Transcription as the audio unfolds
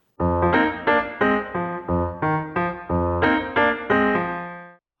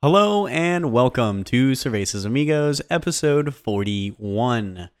Hello and welcome to Cervezas Amigos, episode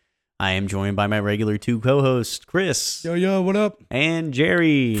 41. I am joined by my regular two co-hosts, Chris Yo, what up? and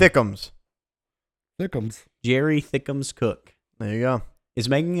Jerry. Thickums. Jerry Thickums Cook. There you go. Is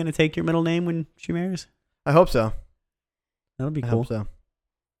Megan going to take your middle name when she marries? I hope so. That'll be I cool. hope so.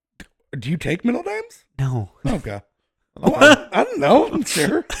 Do you take middle names? No. Okay. Oh, I don't know. I'm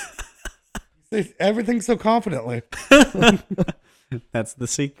sure. You say everything so confidently. That's the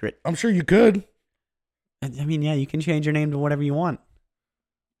secret. I'm sure you could. I mean, yeah, you can change your name to whatever you want.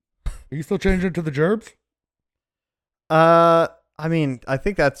 Are you still changing it to the Gerbs? I mean, I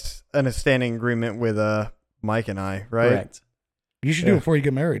think that's a standing agreement with Mike and I, right? Correct. You should do it before you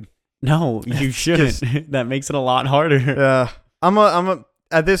get married. No, you shouldn't. That makes it a lot harder. Yeah.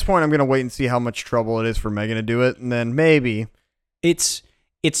 At this point, I'm gonna wait and see how much trouble it is for Megan to do it, and then maybe. It's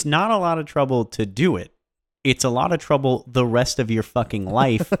not a lot of trouble to do it. It's a lot of trouble the rest of your fucking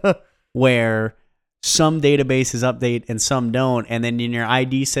life where some databases update and some don't, and then in your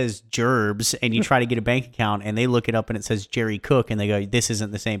ID says Gerbs and you try to get a bank account and they look it up and it says Jerry Cook and they go, this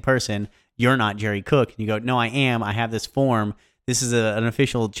isn't the same person. You're not Jerry Cook. And you go, no, I am. I have this form. This is an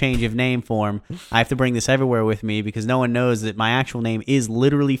official change of name form. I have to bring this everywhere with me because no one knows that my actual name is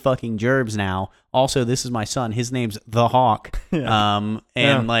literally fucking Gerbs now. Also, this is my son. His name's The Hawk. Yeah.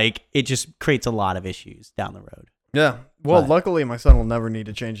 Like it just creates a lot of issues down the road. Yeah. Well, But- luckily, my son will never need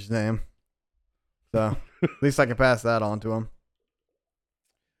to change his name, so at least I can pass that on to him.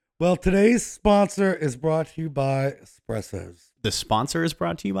 Well, today's sponsor is brought to you by Espressos. The sponsor is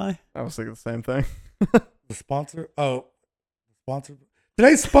brought to you by? I was thinking the same thing. The sponsor? Oh, sponsor.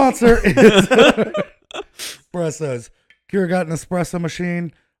 Today's sponsor is Espressos. Kira got an espresso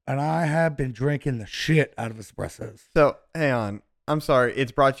machine, and I have been drinking the shit out of espressos. So, hang on. I'm sorry.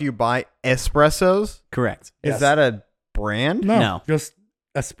 It's brought to you by Espressos. Correct. Is Yes. that a brand? No. Just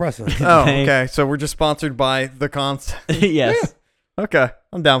espressos. Oh, They- okay. So we're just sponsored by the concept. Yes. Okay,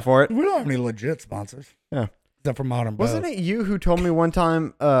 I'm down for it. We don't have any legit sponsors. Yeah. Except for Modern Wasn't Bow. it you who told me one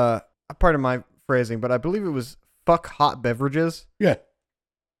time, part of my phrasing, but I believe it was fuck hot beverages? Yeah.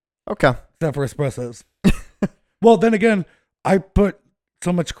 Okay. Except for espressos. Well, then again, I put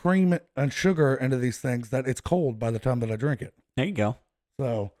so much cream and sugar into these things that it's cold by the time that I drink it. There you go.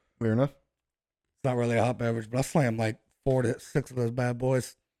 So Weird enough. it's not really a hot beverage, but I slam like 4 to 6 of those bad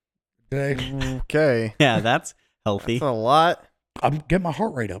boys a day. Okay. Yeah, that's healthy. That's a lot. I'm getting my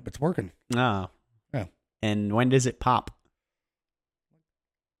heart rate up. It's working. Oh. Yeah. And when does it pop?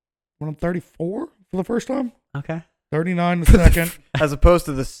 When I'm 34 for the first time, Okay. 39 the second. As opposed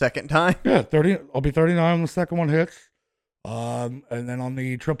to the second time. Yeah, 30. I'll be 39 when the second one hits. And then on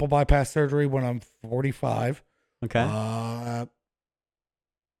the triple bypass surgery when I'm 45. Okay.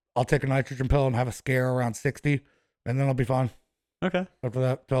 I'll take a nitrogen pill and have a scare around 60, and then I'll be fine. Okay. After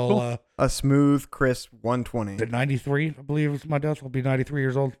that, till Cool. A smooth, crisp 120. at 93, I believe is my death. I'll be 93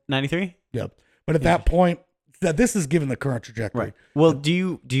 years old. 93? Yep. But at that point, this is given the current trajectory. Right. Well, do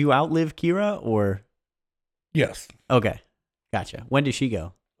you outlive Kira or? Yes. Okay. Gotcha. When does she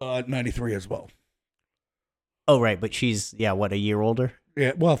go? 93 as well. Oh, right. But she's, what, a year older?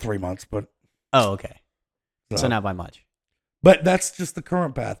 Yeah. Well, 3 months, but Oh, okay. So not by much. But that's just the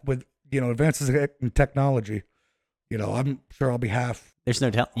current path with advances in technology. I'm sure I'll be half. There's no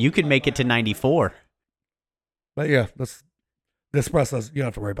tell. You could make it to 94. But yeah, the espressos. You don't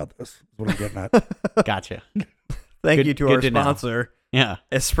have to worry about this. Is what I'm getting at. Gotcha. Thank Good- you to good our to know. sponsor, Yeah.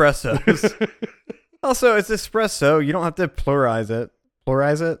 Espressos. Also, it's espresso. You don't have to pluralize it.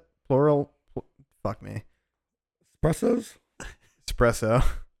 Pluralize it? Plural? Fuck me. Espressos. Espresso.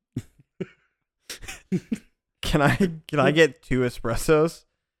 Can I get 2 espressos?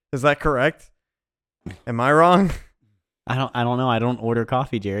 Is that correct? Am I wrong? I don't know. I don't order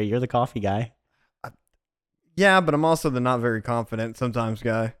coffee, Jerry. You're the coffee guy. Yeah, but I'm also the not very confident sometimes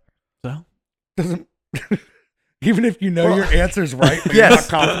guy. So? Doesn't even if your answer's right, but Yes.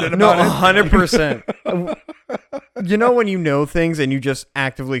 you're not confident No, about it. 100%. You know when you know things and you just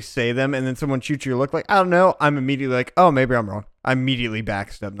actively say them and then someone shoots you a look like, I don't know, I'm immediately like, oh, maybe I'm wrong. I immediately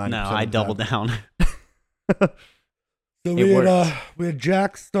backstep 90%. No, I of the double time. down. So It we had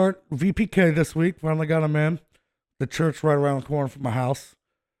Jack start VPK this week. Finally got him in. The church right around the corner from my house.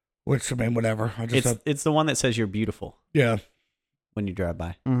 Which, I mean, whatever. I just It's the one that says you're beautiful yeah. when you drive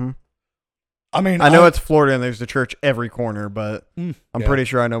by. Mhm. I mean, I know it's Florida and there's a church every corner, but I'm yeah. pretty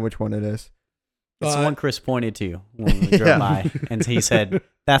sure I know which one it is. It's the one Chris pointed to when we drove Yeah. by, and he said,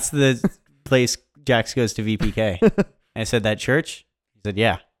 "That's the place Jax goes to VPK." And I said, "That church?" He said,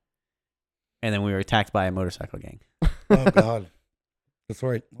 "Yeah." And then we were attacked by a motorcycle gang. Oh God, that's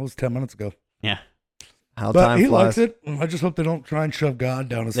right. That was 10 minutes ago. Yeah. How But time he flies. likes it. I just hope they don't try and shove God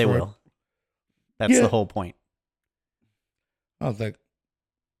down his They throat. will. That's Yeah. the whole point. I was like,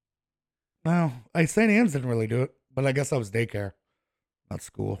 well, St. Anne's didn't really do it, but I guess that was daycare, not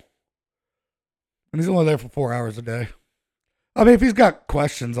school. And he's only there for 4 hours a day. I mean, if he's got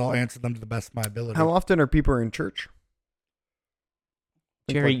questions, I'll answer them to the best of my ability. How often are people in church?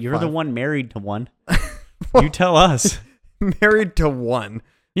 I think Jerry, like you're the 5. one married to one. You tell us. Married to one.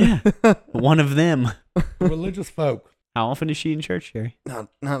 Yeah. One of them. Religious folk. How often is she in church, Jerry? Not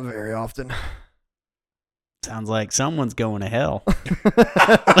very often. Sounds like someone's going to hell.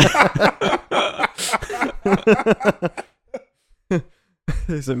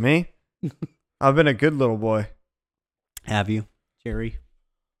 Is it me? I've been a good little boy. Have you, Jerry?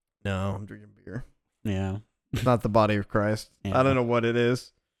 No, I'm drinking beer. Yeah. It's not the body of Christ. Yeah. I don't know what it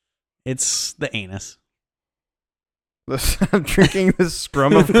is. It's the anus. I'm drinking the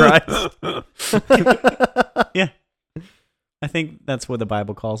scrum of Christ. Yeah. I think that's what the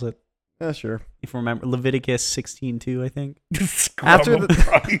Bible calls it. Yeah, sure. If you remember, Leviticus 16:2, I think. After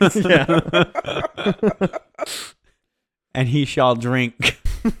the And he shall drink.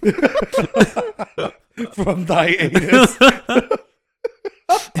 from thy anus.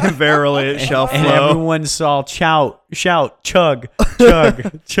 Verily it shall And flow. everyone saw shout, chug,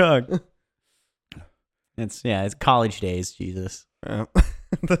 chug, chug. It's college days, Jesus. Yeah.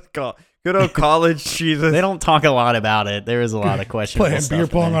 Good old college Jesus. They don't talk a lot about it. There is a lot of questions. Playing beer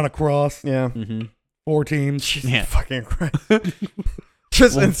pong on a cross. Yeah. Mm-hmm. 4 teams. Jesus Yeah. fucking Christ.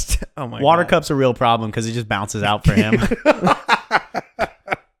 Just Well, oh my Water God. cup's a real problem because it just bounces out for him.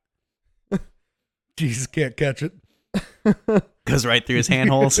 Jesus can't catch it. Goes right through his hand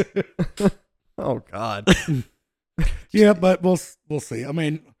holes. Oh God. Yeah, but we'll see. I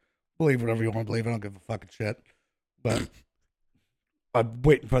mean, believe whatever you want to believe. I don't give a fucking shit. But I'm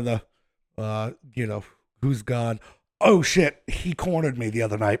waiting for the, who's God? Oh shit! He cornered me the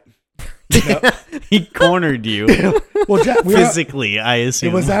other night. He cornered you Well, Jack, physically, I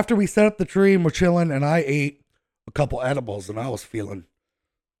assume. it was after we set up the tree and we're chilling, and I ate a couple edibles, and I was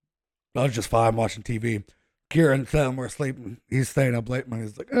just fine watching TV. Kieran and Sam were asleep. He's staying up late, and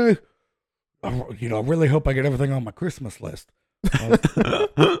he's like, "Hey, I really hope I get everything on my Christmas list." I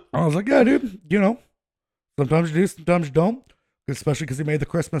was like, "Yeah, dude. Sometimes you do, sometimes you don't. Especially because he made the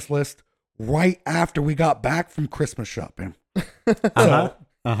Christmas list right after we got back from Christmas shopping." Uh-huh.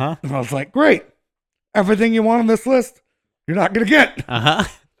 Uh-huh. And I was like, "Great, everything you want on this list, you're not gonna get." Uh-huh.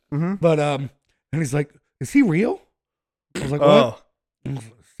 Mm-hmm. But and he's like, "Is he real?" I was like, "What?" Oh. I was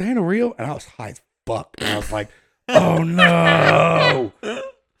like, "Santa real?" And I was high as fuck. And I was like, "Oh no,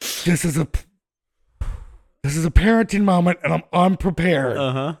 this is a parenting moment, and I'm unprepared."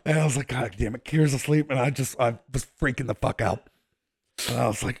 Uh-huh. And I was like, "God damn it, Kira's asleep," and I was freaking the fuck out. And I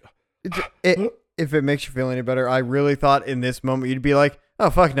was like, If it makes you feel any better, I really thought in this moment you'd be like, "Oh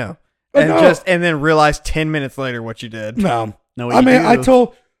fuck no," Oh, and no. and then realize 10 minutes later what you did. "No." No, what I you mean,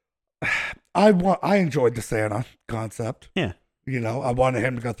 do- I enjoyed the Santa concept. Yeah. I wanted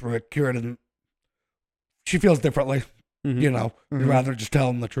him to go through it. Kira didn't. She feels differently. Mhm. You'd rather just tell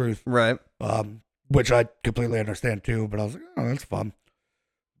him the truth. Right. Which I completely understand too. But I was like, "Oh, that's fun."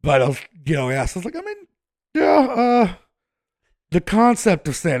 But I was, I was like, I mean, yeah, the concept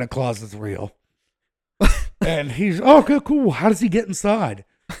of Santa Claus is real. And he's, okay, cool. How does he get inside?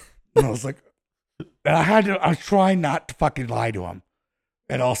 And I was like, and I was trying not to fucking lie to him.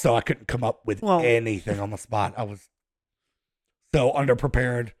 And also, I couldn't come up with anything on the spot. I was so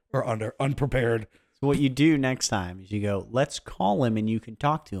unprepared. So what you do next time is you go, let's call him and you can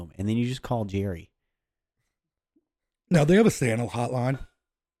talk to him. And then you just call Jerry. No, they have a Santa hotline.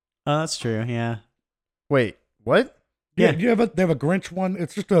 Oh, that's true. Yeah. Wait, what? Yeah, Yeah. they have a Grinch one.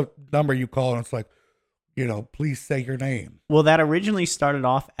 It's just a number you call, and it's like, please say your name. Well, that originally started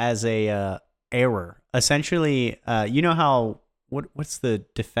off as a error. Essentially, you know how what's the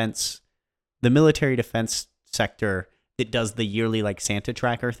military defense sector that does the yearly like Santa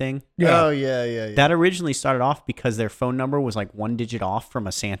tracker thing? Yeah. Oh yeah. That originally started off because their phone number was like 1 digit off from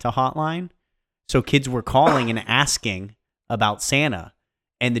a Santa hotline. So kids were calling and asking about Santa.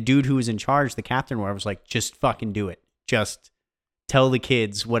 And the dude who was in charge, the captain or whatever, was like, just fucking do it. Just tell the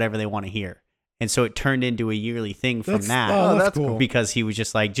kids whatever they want to hear. And so it turned into a yearly thing from that. Oh, that's that's cool. Because he was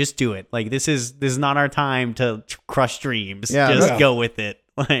just like, just do it. Like, this is not our time to crush dreams. Yeah, just yeah. go with it.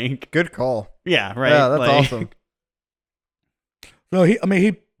 Like, Good call. yeah, right. Yeah, that's Like, awesome. So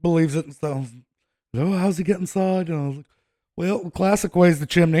he believes it and stuff. Oh, how's he get inside? And I was like, well, the classic way is the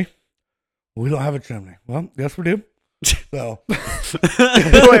chimney. We don't have a chimney. Well, yes, we do. So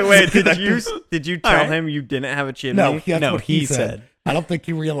wait. Did you tell All right. him you didn't have a chimney? no, that's No, what he he said. said. I don't think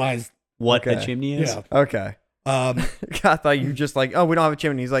he realized what a Okay. chimney is? Yeah. Okay. Um, I thought you just like, oh, we don't have a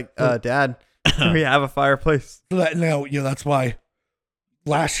chimney. He's like, Dad, we have a fireplace. so that no, yeah, that's why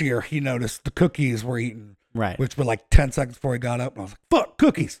last year he noticed the cookies were eaten, Right. which were like 10 seconds before he got up, and I was like, "Fuck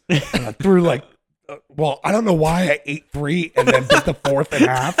cookies!" And I threw like, well, I don't know why I ate 3 and then bit the 4th in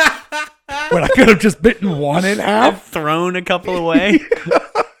half, when I could have just bitten 1 in half. I've thrown a couple away.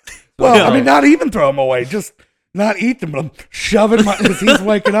 Well, I mean, not even throw them away, just not eat them, but I'm shoving my because he's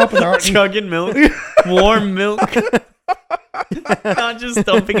waking up and already. Chugging milk, warm milk. Not just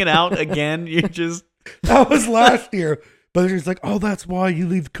dumping it out again. You're just That was last year, but she's like, "Oh, that's why you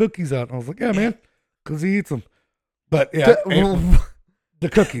leave cookies out." And I was like, "Yeah, man, because he eats them." But yeah, the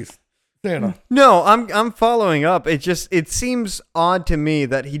cookies, Santa. No, I'm following up. It seems odd to me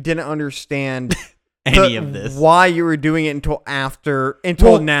that he didn't understand any of this. why you were doing it until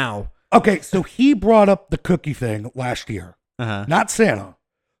Well, now. Okay, so he brought up the cookie thing last year, Uh-huh. not Santa.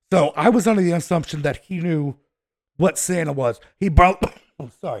 So I was under the assumption that he knew what Santa was. He brought. Oh,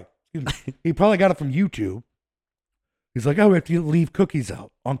 sorry. Excuse me. He probably got it from YouTube. He's like, "Oh, we have to leave cookies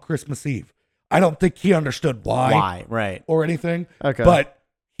out on Christmas Eve." I don't think he understood Why? Right. or anything. Okay. But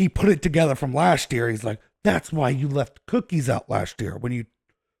he put it together from last year. He's like, "That's why you left cookies out last year." When you, I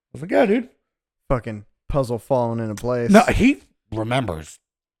was like, "Yeah, dude." Fucking puzzle falling into place. No, he remembers.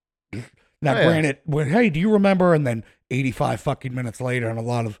 Now, Oh, yeah. granted, hey, do you remember? And then 85 fucking minutes later, and a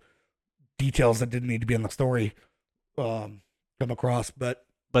lot of details that didn't need to be in the story come across. But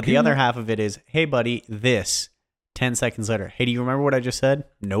But the other half of it is, hey, buddy, this. 10 seconds later. Hey, do you remember what I just said?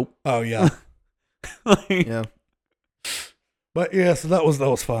 Nope. oh yeah, Like, Yeah. but yeah, so that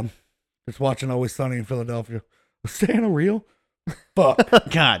was fun. Just watching Always Sunny in Philadelphia. Was Santa real? Fuck.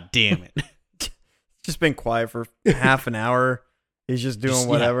 God damn it. Just been quiet for half an hour. He's just doing Just, yeah.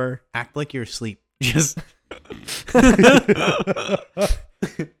 whatever. Act like you're asleep. Just.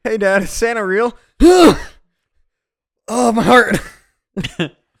 Hey, Dad, is Santa real? Oh, my heart.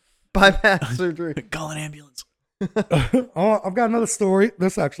 Bypass surgery. Call an ambulance. Oh, I've got another story.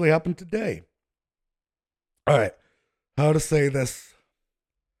 This actually happened today. All right. How to say this?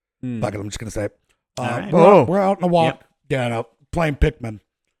 Hmm. Fuck it, I'm just gonna say it. All right. We're out on a walk. Yeah, no, playing Pikmin.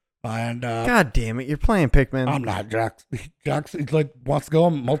 And God damn it. You're playing Pikmin. I'm not Jax. Jax he's like wants to go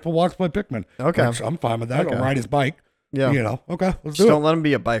on multiple walks play Pikmin. Okay. Which I'm fine with that. Okay. I'll ride his bike. Yeah. You know. Okay, let's Just do don't it. let him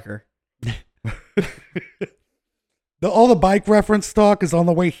be a biker. All the bike reference talk is on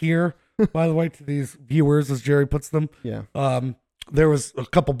the way here. By the way, to these viewers, as Jerry puts them. Yeah. There was a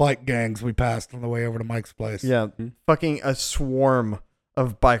couple bike gangs we passed on the way over to Mike's place. Yeah. Fucking a swarm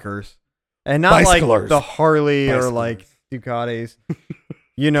of bikers. And not like Bicyclers. the Harley or Bicyclers. like Ducatis.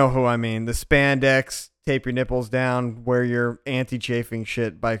 You know who I mean. The spandex, tape your nipples down, wear your anti-chafing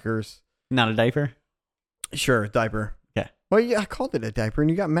shit bikers. Not a diaper? Sure, diaper. Yeah. Well, yeah, I called it a diaper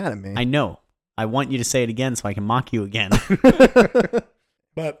and you got mad at me. I know. I want you to say it again so I can mock you again.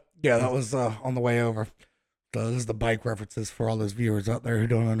 But yeah, that was on the way over. So this is the bike references for all those viewers out there who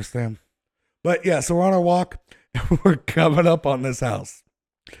don't understand. But yeah, so we're on our walk and we're coming up on this house.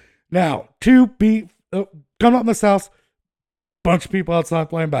 Now, coming up on this house, bunch of people outside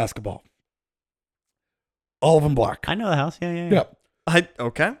playing basketball. All of them black. I know the house. Yeah, yeah, yeah. Yeah.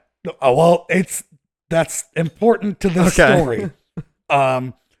 Okay. Oh, well, that's important to the Okay. story.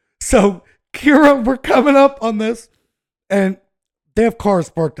 So Kira, we're coming up on this, and they have cars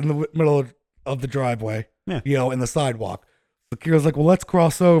parked in the middle of the driveway, Yeah. you know, in the sidewalk. So Kira's like, "Well, let's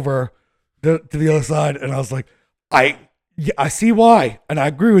cross over to the other side," and I was like, I see why, and I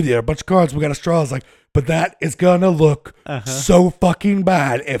agree with you. A bunch of cars, we got a straw. I was like, but that is gonna look so fucking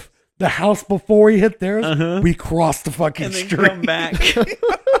bad if the house before we hit theirs, we cross the fucking And then street. come back.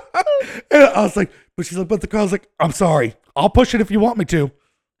 And I was like, but she's like, but the car was like, "I'm sorry, I'll push it if you want me to."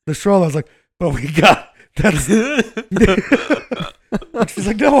 The stroller, I was like, but we got that's. And she's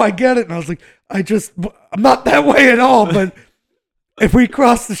like, "No, I get it." And I was like, I'm not that way at all. But if we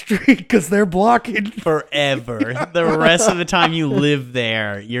cross the street because they're blocking, Forever. The rest of the time you live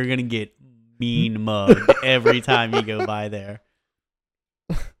there, you're going to get mean mugged every time you go by there.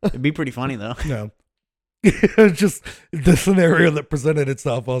 It'd be pretty funny, though. no, it's just the scenario that presented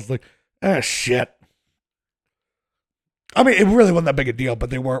itself. I was like, shit. I mean, it really wasn't that big a deal, but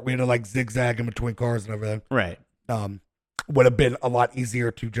we had to like zigzag in between cars and everything. Right. Would have been a lot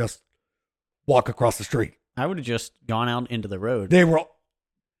easier to just walk across the street. I would have just gone out into the road. They were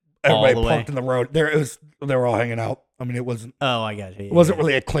everybody the way. parked in the road. They were all hanging out. I mean, it wasn't Oh, I got you. it wasn't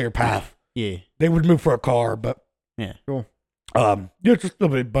really a clear path. Yeah. They would move for a car, but Yeah. Cool. yeah, just a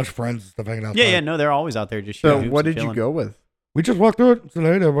bunch of friends and stuff hanging out. Yeah, yeah. No, they're always out there just So shooting hoops what and did you chilling. go with? We just walked through it. Said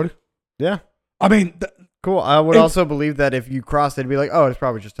hey to everybody. Yeah. I mean, Cool. I would It's- also believe that if you crossed, it'd be like, oh, it's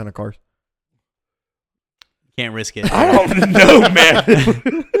probably just a ton of cars. Can't risk it. I don't know,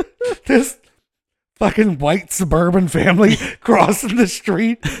 man. This fucking white suburban family crossing the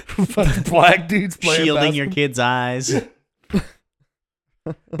street, fucking black dudes playing Shielding your basketball. kids' eyes.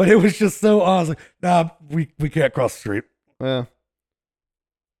 But it was just so awesome. Nah, we can't cross the street Yeah.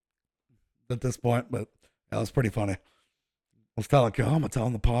 at this point, but that was pretty funny. I was telling Kim, I'm gonna tell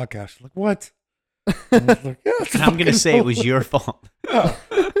him the podcast. She's like, what? I was like, yeah, it's I'm going to fucking say it was your fault. Yeah.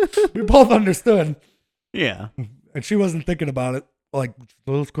 We both understood, Yeah. and she wasn't thinking about it. Like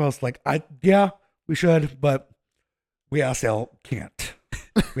those cross, like yeah, we should, but we still can't.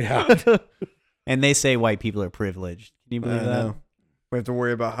 We have to. And they say white people are privileged. Can you believe that? know. We have to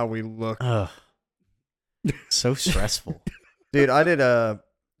worry about how we look. Ugh. So stressful. Dude, I did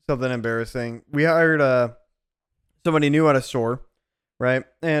something embarrassing. We hired somebody new at a store, right?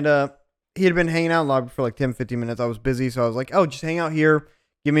 And he had been hanging out in the lobby for like 10, 15 minutes. I was busy, so I was like, oh, just hang out here.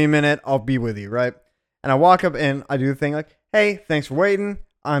 Give me a minute. I'll be with you, right? And I walk up and I do the thing like, hey, thanks for waiting.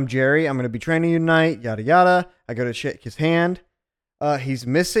 I'm Jerry. I'm going to be training you tonight, yada, yada. I go to shake his hand. He's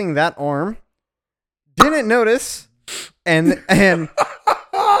missing that arm. Didn't notice. And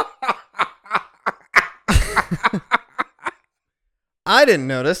I didn't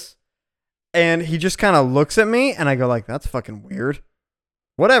notice. And he just kind of looks at me and I go like, that's fucking weird.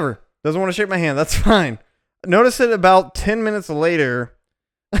 Whatever. Doesn't want to shake my hand. That's fine. Notice it about 10 minutes later.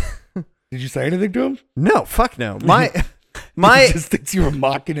 Did you say anything to him? No, fuck no. My He just thinks you were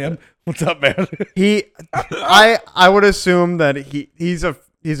mocking him. What's up, man? I would assume that he's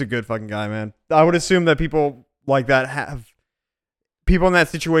a good fucking guy, man. I would assume that people like that people in that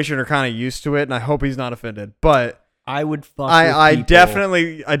situation are kind of used to it, and I hope he's not offended. But I would fuck I with people.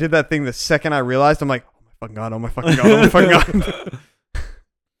 definitely I did that thing the second I realized. I'm like, oh my fucking god, oh my fucking god, oh my fucking god.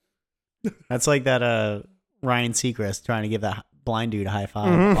 That's like that Ryan Seacrest trying to give that blind dude a high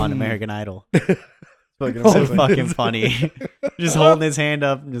five on American Idol. Fucking So amazing. fucking funny. Just holding his hand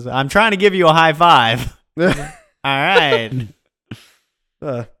up. Just, I'm trying to give you a high five. All right.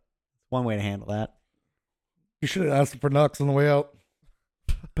 One way to handle that. You should have asked him for Nux on the way out.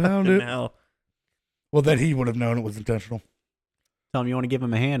 Pound it. Hell. Well, then he would have known it was intentional. Tell him you want to give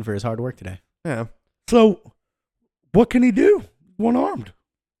him a hand for his hard work today. Yeah. So, what can he do? One armed.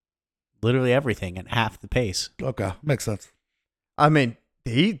 Literally everything at half the pace. Okay, makes sense. I mean,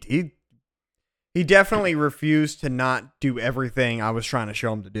 he definitely refused to not do everything I was trying to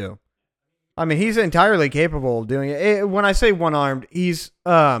show him to do. I mean, he's entirely capable of doing it. When I say one-armed, he's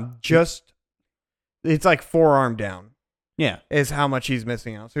just, it's like forearm down Yeah. is how much he's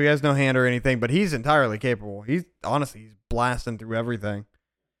missing out. So he has no hand or anything, but he's entirely capable. He's blasting through everything.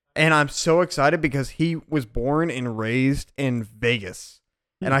 And I'm so excited because he was born and raised in Vegas.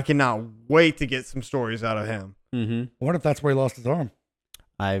 And I cannot wait to get some stories out of him. Mm-hmm. I wonder if that's where he lost his arm.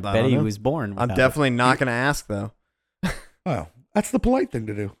 I don't bet he know. was born. I'm without definitely not going to ask, though. Oh, that's the polite thing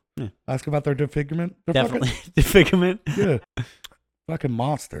to do. Yeah. Ask about their disfigurement. it. They're Definitely disfigurement. Fucking, yeah. Fucking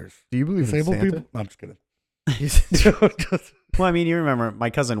monsters. Do you believe Disabled in Santa? people? No, I'm just kidding. He's- Well, I mean, you remember my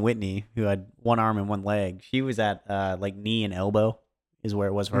cousin Whitney, who had one arm and one leg. She was at like knee and elbow is where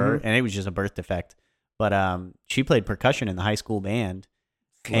it was for her, and it was just a birth defect. But she played percussion in the high school band,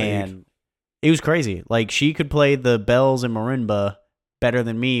 and it was crazy. Like she could play the bells and marimba better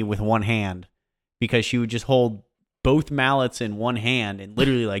than me with one hand because she would just hold both mallets in one hand and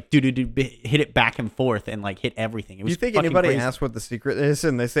literally like hit it back and forth and like hit everything. It Do was you think fucking anybody crazy. asks what the secret is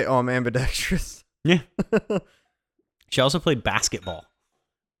and they say, oh, I'm ambidextrous? Yeah. She also played basketball,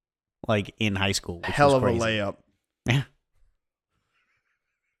 like in high school. Which Hell was of crazy. a layup. Yeah.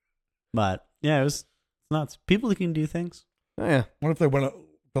 But yeah, it was nuts. People who can do things. Oh, yeah. What if they went up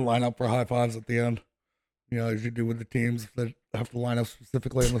the line up for high fives at the end? You know, as you do with the teams that have to line up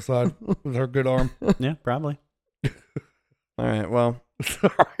specifically on the side with her good arm. Yeah, probably. All right. Well,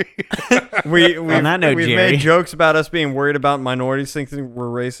 Sorry. we've On that note, Jerry. made jokes about us being worried about minorities thinking we're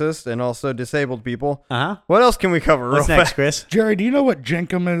racist and also disabled people. Uh huh. What else can we cover? What's real next, fast? Chris? Jerry, do you know what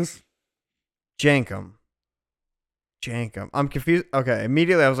Jenkum is? Jankum. I'm confused. Okay.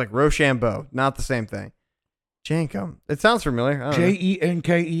 Immediately I was like Rochambeau. Not the same thing. Jankum. It sounds familiar. I don't know.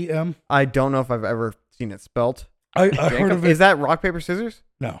 Jenkem. I don't know if I've ever seen it spelt. I heard of it. Is that rock, paper, scissors?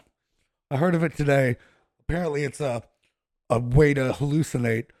 No. I heard of it today. Apparently, it's a way to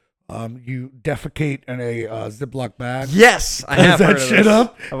hallucinate. You defecate in a Ziploc bag. Yes. I Close have that heard of shit this.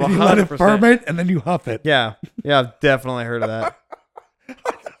 up. I've And you let it 100%. ferment, and then you huff it. Yeah. Yeah, I've definitely heard of that.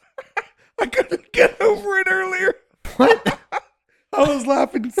 I couldn't get over it earlier. What? I was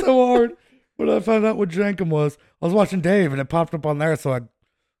laughing so hard when I found out what Jenkum was. I was watching Dave, and it popped up on there, so I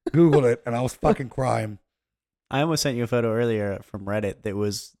Googled it, and I was fucking crying. I almost sent you a photo earlier from Reddit that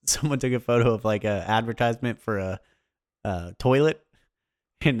was someone took a photo of like a advertisement for a toilet,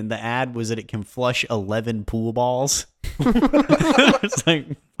 and the ad was that it can flush 11 pool balls. It's like,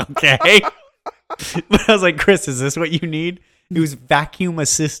 okay. But I was like, Chris, is this what you need? It was vacuum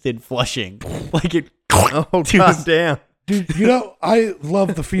assisted flushing. Like it. Oh, god damn. Dude, you know, I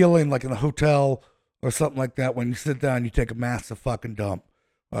love the feeling like in a hotel or something like that when you sit down, you take a massive fucking dump,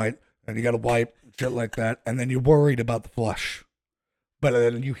 right? And you got to wipe, shit like that, and then you're worried about the flush. But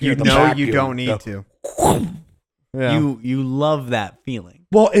then you hear You the know vacuum, you don't need the- to. Yeah. You love that feeling.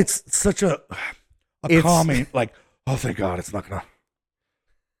 Well, it's such a It's- calming, like, oh, thank God, it's not gonna.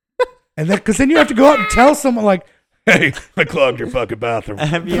 And then, because then you have to go out and tell someone like, hey, I clogged your fucking bathroom.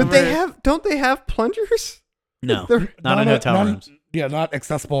 Have you But ever? don't they have plungers? No, They're- not in hotel rooms. Yeah, not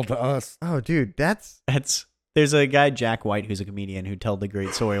accessible to us. Oh, dude, that's There's a guy, Jack White, who's a comedian, who told the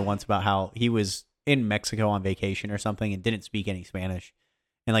great story once about how he was in Mexico on vacation or something and didn't speak any Spanish.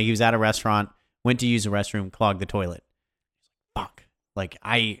 And like he was at a restaurant, went to use the restroom, clogged the toilet. Fuck. Like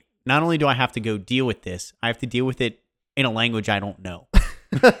not only do I have to go deal with this, I have to deal with it in a language I don't know.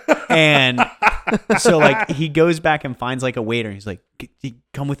 And so like he goes back and finds like a waiter. He's like,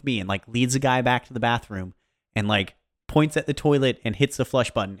 come with me, and like leads the guy back to the bathroom and like points at the toilet and hits the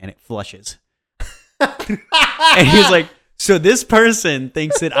flush button and it flushes. And he's like, so this person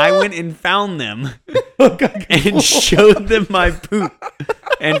thinks that I went and found them and showed them my poop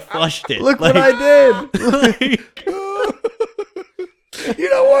and flushed it. look Like- what I did. like- You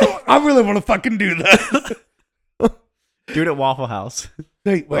know what? I really want to fucking do that. do it at Waffle House.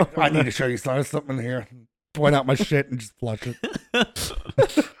 Hey, wait, I need to show you something here. Point out my shit and just flush it.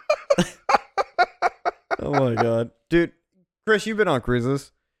 Oh my god, dude, Chris, you've been on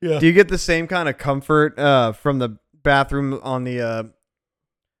cruises. Yeah. Do you get the same kind of comfort from the bathroom on the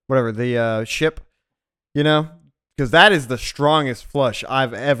ship? You know, because that is the strongest flush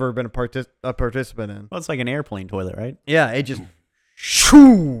I've ever been a participant in. Well, it's like an airplane toilet, right? Yeah, it just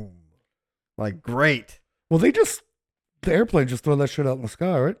shoo, like great. Well, the airplane just throw that shit out in the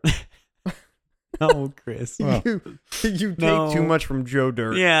sky, right? Oh, Chris. Wow. You No. take too much from Joe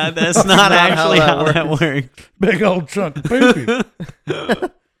Dirt. Yeah, that's not actually how that works. Big old chunk of poopy.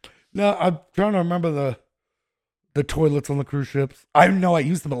 No, I'm trying to remember the toilets on the cruise ships. I know I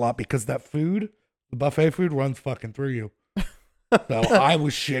use them a lot because that food, the buffet food, runs fucking through you. So I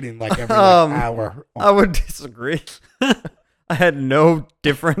was shitting like every hour. I would disagree. I had no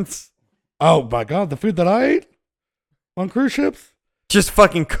difference. Oh my God, the food that I ate on cruise ships? Just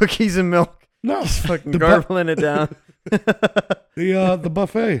fucking cookies and milk. No, Just fucking The bu- garbling it down. the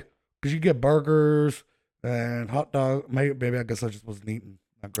buffet, because you get burgers and hot dog. Maybe I guess I just wasn't eating.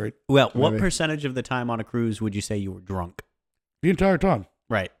 Not great Well, what Maybe. percentage of the time on a cruise would you say you were drunk? the entire time.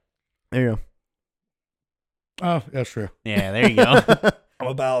 Right. There you Oh, yeah, sure. Yeah, there you go. go.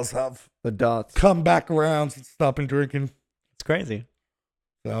 My bowels have The dots. come back around since stopping drinking. It's crazy.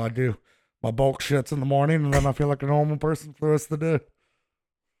 So I do my bulk shits in the morning, and then I feel like a normal person for the rest of the day.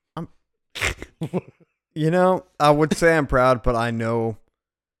 You know, I would say I'm proud, but I know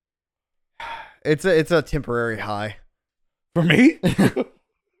it's a temporary high. For me?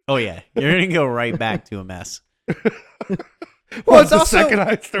 Oh, yeah. You're going to go right back to a mess. Well, it's the also- second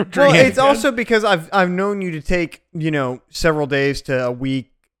I start Well, drinking. it's also because I've known you to take, several days to a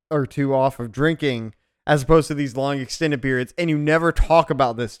week or two off of drinking as opposed to these long extended periods, and you never talk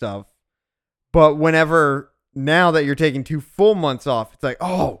about this stuff. But now that you're taking 2 full months off, it's like,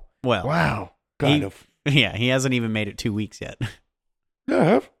 oh, Well, wow. kind he- of. yeah, he hasn't even made it 2 weeks yet. Yeah, I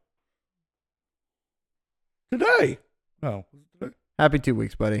have. Today. No. Today? Happy 2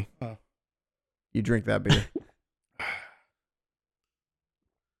 weeks, buddy. Oh. You drink that beer.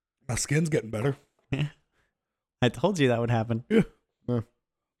 My skin's getting better. I told you that would happen.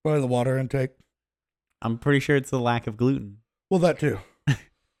 Probably the water intake. I'm pretty sure it's the lack of gluten. Well, that too.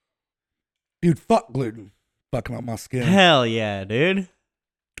 Dude, fuck gluten. Fucking up my skin. Hell yeah, dude.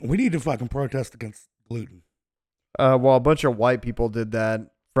 We need to fucking protest against gluten. Well, a bunch of white people did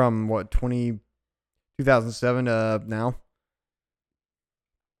that from 2007 to now.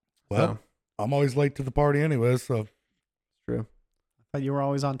 Well, So, I'm always late to the party anyway, so. true. I thought you were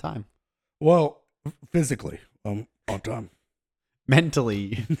always on time. Well, physically, I'm on time.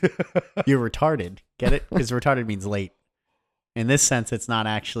 Mentally, you're retarded. Get it? Because retarded means late. In this sense, it's not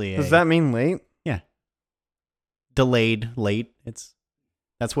actually Does that mean late? delayed, late.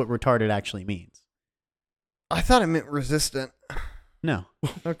 That's what retarded actually means. I thought it meant resistant. No,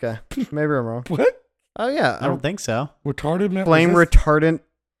 Okay. Maybe I'm wrong. What? Oh, yeah. I don't think so. Retarded meant Flame resist- retardant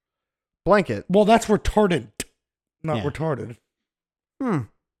blanket. Well, that's retardant, not Yeah. retarded. Hmm.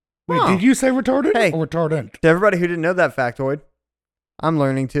 Wait, Huh. did you say retarded Hey. or retardant? To everybody who didn't know that factoid, I'm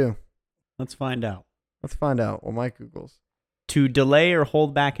learning too. Let's find out. Let's find out what Mike Googles. To delay or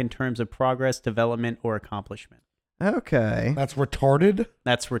hold back in terms of progress, development, or accomplishment. Okay. That's retarded?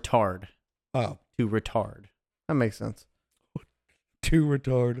 That's retard. Oh, To retard. That makes sense. too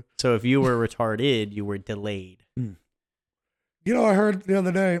retarded. So if you were retarded, you were delayed. You know, I heard the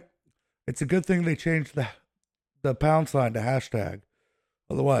other day, it's a good thing they changed the pound sign to hashtag.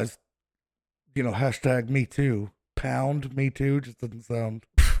 Otherwise, you know, hashtag me too. Pound me too just doesn't sound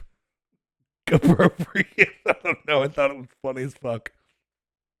appropriate. I don't know. I thought it was funny as fuck.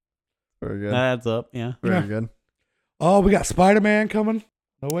 Very good. That adds up, yeah. Very Yeah. good. Oh, we got Spider-Man coming.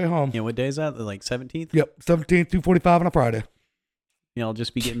 No way home. Yeah, what day is that? The, like 17th? Yep, 17th, 2:45 on a Friday. Yeah, I'll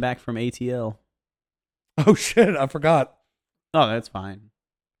just be getting back from ATL. Oh, shit, I forgot. Oh, that's fine.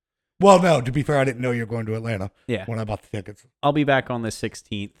 Well, no, to be fair, I didn't know you were going to Atlanta Yeah. when I bought the tickets. I'll be back on the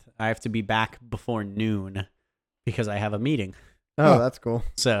 16th. I have to be back before noon because I have a meeting. Oh, Huh. that's cool.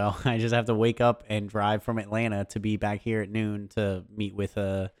 So I just have to wake up and drive from Atlanta to be back here at noon to meet with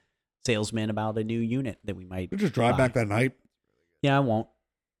a salesman about a new unit that we might. You just drive back that night. Yeah, I won't.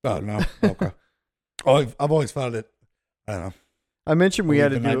 Oh, no. Okay. Oh, I've always found it, I don't know. I mentioned we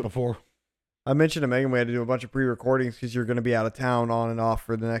had the to night do. before. I mentioned to Megan we had to do a bunch of pre-recordings because you're going to be out of town on and off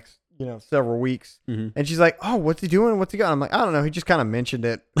for the next, several weeks. Mm-hmm. And she's like, "Oh, what's he doing? What's he got?" I'm like, "I don't know. He just kind of mentioned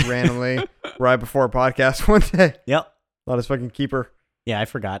it randomly right before a podcast one day. Yep. Let us fucking keep her." Yeah, I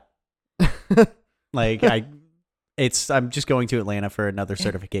forgot. Like I'm just going to Atlanta for another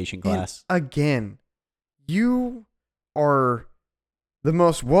certification class. And again, you are the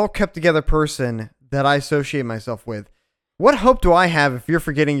most well kept together person that I associate myself with. What hope do I have if you're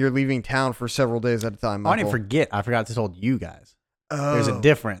forgetting you're leaving town for several days at a time? I Michael? didn't forget. I forgot to tell you guys. There's a Oh.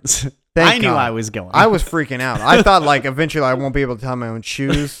 difference. Thank I knew God. I was going. I was freaking out. I thought like eventually I won't be able to tie my own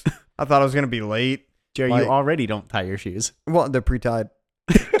shoes. I thought I was gonna be late. Jerry, like- you already don't tie your shoes. Well, they're pre-tied.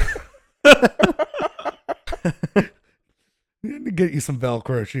 You need to get you some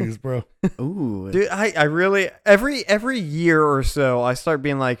Velcro shoes, bro. Ooh. Dude, I really every year or so I start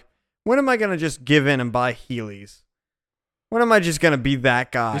being like, when am I gonna just give in and buy Heelys? When am I just gonna be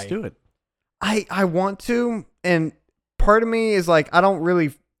that guy? Just do it. I want to, and part of me is like, I don't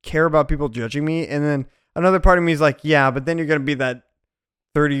really care about people judging me, and then another part of me is like, yeah, but then you're gonna be that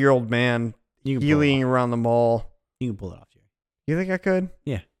 30-year-old man You can pull it healing off. around the mall. You can pull it off, Jerry. You think I could?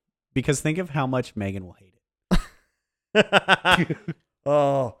 Because think of how much Megan will hate it.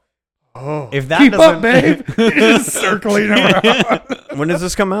 oh. If that Keep doesn't, up, babe. You're just circling around. When does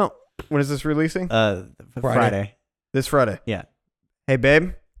this come out? When is this releasing? Friday. This Friday. Yeah. Hey,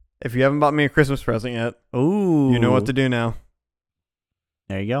 babe, if you haven't bought me a Christmas present yet, Ooh. you know what to do now.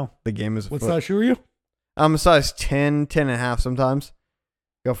 There you go. The game is What afoot. size shoe are you? I'm a size 10, 10 and a half sometimes.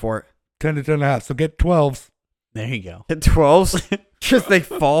 Go for it. 10 to 10 and a half. So get 12s. There you go. Hit 12s. Just they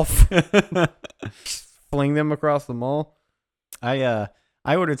fall. Just fling them across the mall. I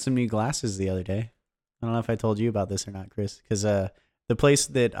ordered some new glasses the other day. I don't know if I told you about this or not, Chris, because the place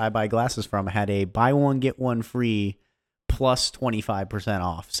that I buy glasses from had a buy one get one free plus 25%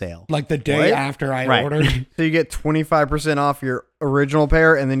 off sale. Like the day What? after I Right. ordered. So you get 25% off your original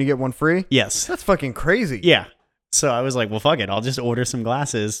pair and then you get one free? Yes. That's fucking crazy. Yeah. So I was like, well, fuck it. I'll just order some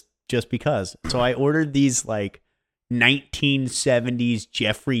glasses just because. So I ordered these like 1970s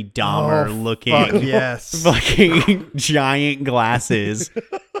Jeffrey Dahmer looking Fuck yes. fucking giant glasses.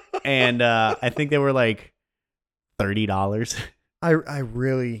 And I think they were like $30. I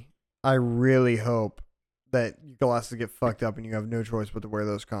really hope that your glasses get fucked up and you have no choice but to wear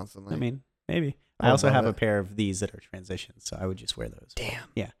those constantly. I mean, maybe. I I also love have it. a pair of these that are transitions, so I would just wear those. Damn.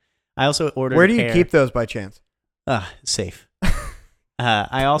 I also ordered Where a do you pair- keep those by chance? Safe.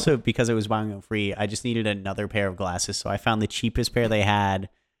 I also, because I was buying them free, I just needed another pair of glasses. So I found the cheapest pair they had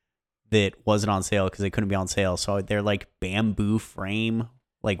that wasn't on sale because they couldn't be on sale. So they're like bamboo frame,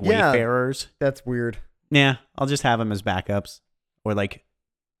 like Yeah. Wayfarers. That's weird. Yeah, I'll just have them as backups or like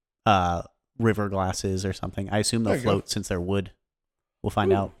river glasses or something. I assume they'll There you go. float since they're wood. We'll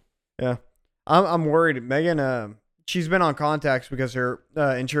find out. Yeah. I'm worried. Megan, she's been on contacts because her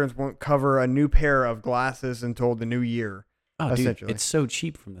insurance won't cover a new pair of glasses until the new year. Oh, dude, Essentially. it's so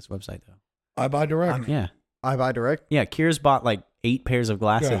cheap from this website though. I buy direct. Yeah. I buy direct. Yeah, Kiers bought like 8 pairs of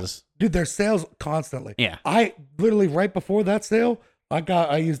glasses. Dude, there's sales constantly. Yeah. I literally right before that sale,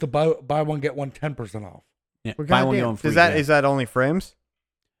 I used the buy one get one 10% off. Yeah. Well, Buy one, get goddamn. one free. Is that yeah. is that only frames?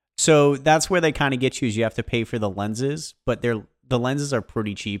 So that's where they kind of get you is you have to pay for the lenses, but the lenses are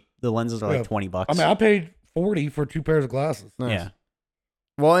pretty cheap. The lenses are Yeah. like $20. I mean, I paid 40 for 2 pairs of glasses. Nice. Yeah.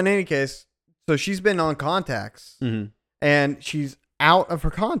 Well, in any case, so she's been on contacts Mm-hmm. and she's out of her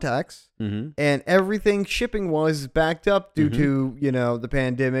contacts, Mm-hmm. and everything shipping was backed up due to the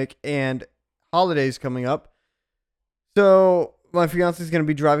pandemic and holidays coming up. So my fiance is going to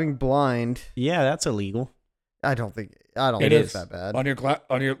be driving blind. Yeah, that's illegal. I don't think It it's is that bad. on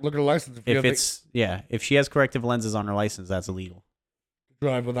your look at the license. If you If have it's if she has corrective lenses on her license, that's illegal. to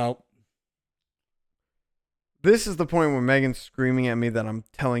drive without. This is the point where Megan's screaming at me that I'm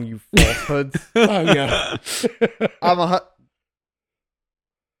telling you falsehoods. Oh yeah.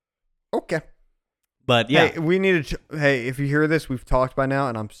 Okay. But yeah, Hey, we needed to. Hey, if you hear this, we've talked by now,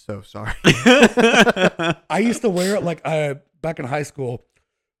 and I'm so sorry. I used to wear it like back in high school,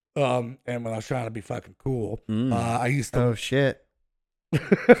 and when I was trying to be fucking cool, I used to. Oh shit.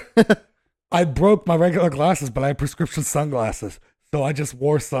 I broke my regular glasses, but I had prescription sunglasses, so I just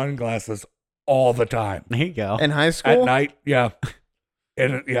wore sunglasses all the time there you go. In high school? at night. Yeah,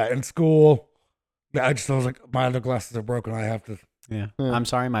 in school. Yeah, I was like, my other glasses are broken. I have to. Yeah. Yeah. I'm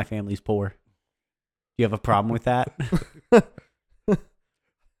sorry, my family's poor. Do you have a problem with that? But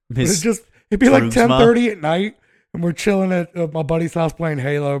Miss it'd be like Droogsma? 10:30 at night, and we're chilling at my buddy's house playing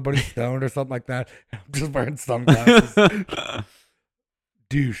Halo. Everybody's stoned or something like that. I'm just wearing sunglasses.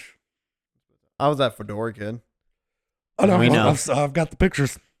 Douche. I was that fedora kid. Oh, no, We know. I've got the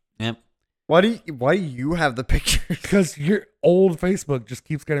pictures Yep. Why do you have the pictures? because your old Facebook just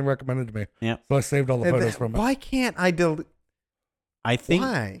keeps getting recommended to me. Yep. So I saved all the photos from it. Why can't I delete? I think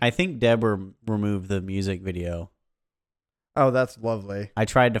Why? I think Deborah removed the music video. Oh, that's lovely. I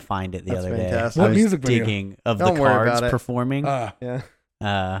tried to find it the That's other fantastic. day. What I was music video? digging of Don't the worry cards about it. performing. Yeah.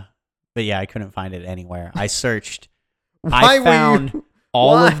 But yeah, I couldn't find it anywhere. I searched. Why I were found you?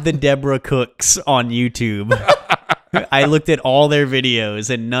 all Why? of the Deborah Cooks on YouTube. I looked at all their videos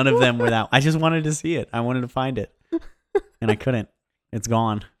and none of them were that. I just wanted to see it. I wanted to find it. And I couldn't. It's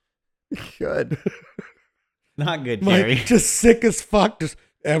gone. Good. Not good, Like, Jerry. just sick as fuck. Just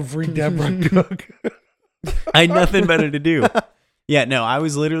every Deborah Cook. I had nothing better to do. Yeah, no, I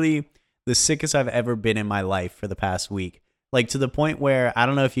was literally the sickest I've ever been in my life for the past week. Like to the point where I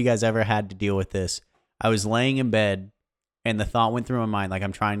don't know if you guys ever had to deal with this. I was laying in bed and the thought went through my mind like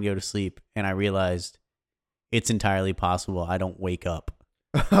I'm trying to go to sleep and I realized it's entirely possible I don't wake up.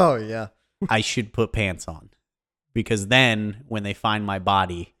 Oh yeah. I should put pants on. Because then when they find my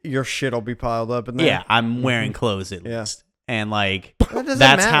body, Your shit'll be piled up in there. yeah, I'm wearing clothes at Yeah. least. And like That doesn't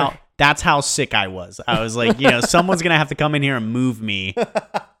that's matter. how sick I was. I was like, someone's gonna have to come in here and move me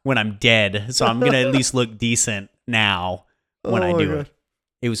when I'm dead. So I'm gonna at least look decent now when I Oh, do my it.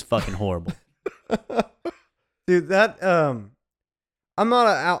 It was fucking horrible. Dude, that I'm not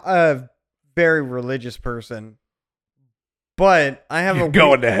a very religious person, but I have You're a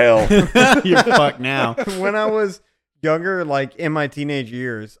going to hell. You're fucked now. when I was younger, like in my teenage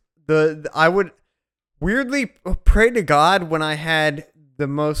years, I would weirdly pray to God when I had the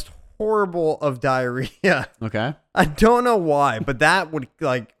most horrible of diarrhea. Okay. I don't know why, but that would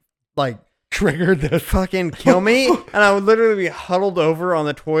like Triggered this. fucking kill me, and I would literally be huddled over on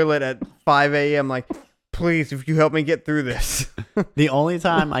the toilet at 5 a.m. like, please, if you help me get through this. The only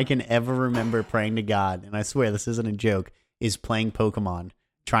time I can ever remember praying to God, and I swear this isn't a joke, is playing Pokemon,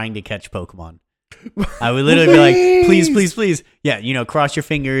 trying to catch Pokemon. I would literally be like, please, please, please. Yeah, cross your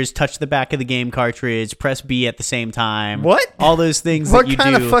fingers, touch the back of the game cartridge, press B at the same time. What? All those things What that you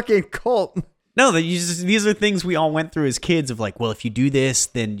kind do. of fucking cult? No, these are things we all went through as kids of like, well, if you do this,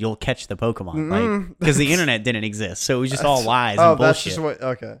 then you'll catch the Pokemon. Like, because the internet didn't exist. So it was just all lies Oh, and bullshit. that's just what.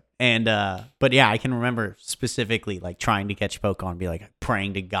 Okay. And but yeah, I can remember specifically like trying to catch Pokemon, be like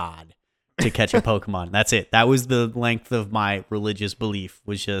praying to God to catch a Pokemon. That's it. That was the length of my religious belief,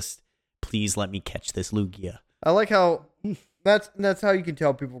 was just please let me catch this Lugia. I like how that's how you can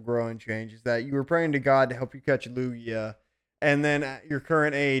tell people grow and change, is that you were praying to God to help you catch Lugia, and then at your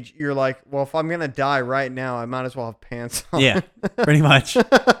current age, you're like, well, if I'm gonna die right now, I might as well have pants on. Yeah, pretty much.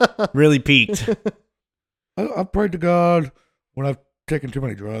 Really peaked. I prayed to God when I've taken too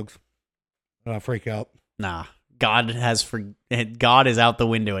many drugs, and I freak out. Nah. God is out the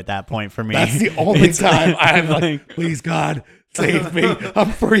window at that point for me. That's the only It's time I'm like, please, God, save me.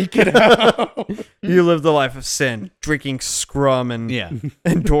 I'm freaking out. You live the life of sin, drinking scrum and yeah.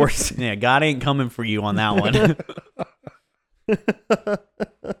 endorse. Yeah, God ain't coming for you on that one.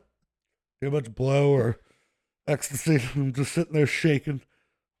 Too much blow or ecstasy. I'm just sitting there shaking,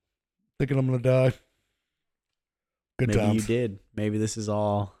 thinking I'm going to die. Good Maybe times. you did. Maybe this is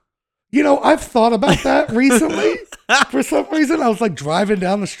all. I've thought about that recently. For some reason, I was like driving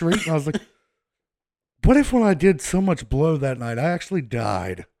down the street and I was like, what if when I did so much blow that night, I actually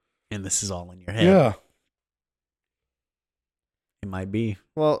died? And this is all in your head. Yeah. It might be.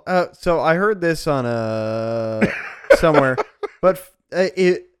 Well, so I heard this on somewhere, but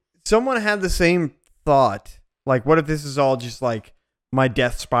someone had the same thought. Like, what if this is all just like my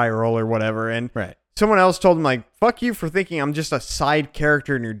death spiral or whatever? And Right. someone else told him, like, fuck you for thinking I'm just a side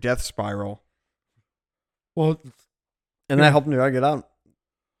character in your death spiral. Well, And that helped me get out.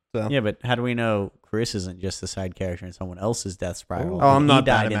 So. Yeah, but how do we know Chris isn't just a side character in someone else's death spiral? Oh, I'm He not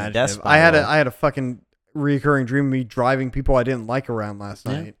that died in the death imaginative. spiral. I had a fucking recurring dream of me driving people I didn't like around last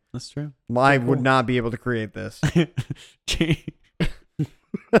Yeah, night. that's true. I would not be able to create this.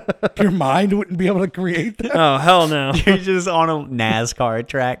 your mind wouldn't be able to create that. Oh, hell no. You're just on a NASCAR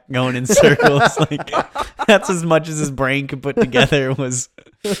track going in circles. Like that's as much as his brain could put together was.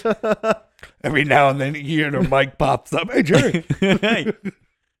 Every now and then, you hear the mic pops up. Hey, Jerry. Hey,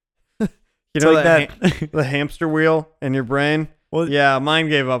 You it's know like the hamster wheel in your brain? Well, Yeah, mine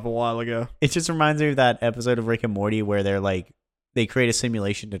gave up a while ago. it just reminds me of that episode of Rick and Morty where they're like, they create a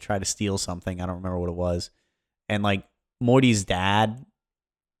simulation to try to steal something. I don't remember what it was. And like Morty's dad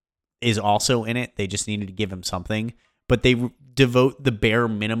is also in it. They just needed to give him something, but they devote the bare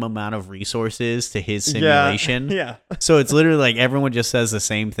minimum amount of resources to his simulation. Yeah. So it's literally like everyone just says the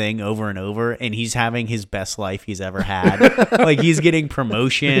same thing over and over, and he's having his best life he's ever had. Like he's getting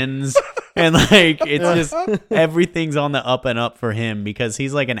promotions, and like it's just everything's on the up and up for him because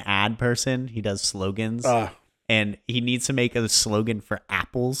he's like an ad person. He does slogans, and he needs to make a slogan for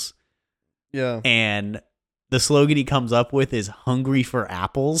apples. Yeah. And the slogan he comes up with is "Hungry for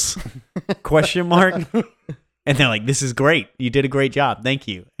apples?" question mark. And they're like, "This is great. You did a great job. Thank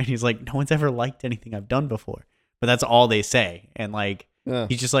you." And he's like, "No one's ever liked anything I've done before." But that's all they say. And like,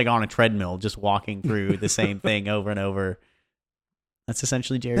 he's just like on a treadmill, just walking through the same thing over and over. That's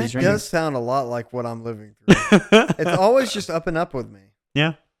essentially Jerry's That dream. does sound a lot like what I'm living through. It's always just up and up with me.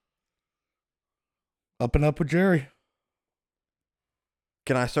 Yeah. Up and up with Jerry.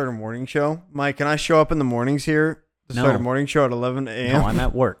 Can I start a morning show? Mike, can I show up in the mornings here to start a No. morning show at 11 a.m.? No, I'm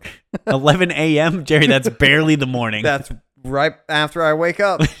at work. 11 a.m. Jerry, that's barely the morning. That's right after I wake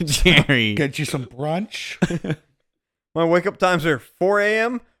up. Jerry. Get you some brunch. My wake up times are 4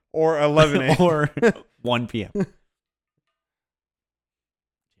 a.m. or 11 a.m. Or 1 p.m.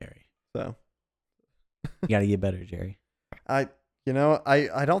 Jerry. So You got to get better, Jerry. I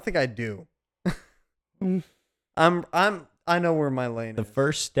don't think I do. Mm. I know where my lane The is.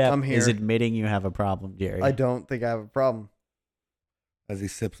 first step I'm here. is admitting you have a problem, Jerry. I don't think I have a problem. As he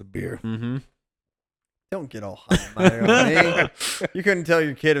sips a beer. Mm-hmm. Don't get all high and mighty on me. You couldn't tell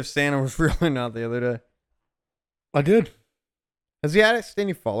your kid if Santa was real or not the other day. I did. Has he asked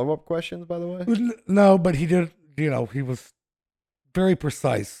any follow-up questions, by the way? No, but he did. He was very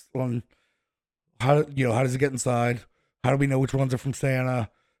precise on how does it get inside? How do we know which ones are from Santa?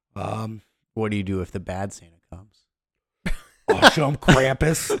 What do you do if the bad Santa comes? I'll show him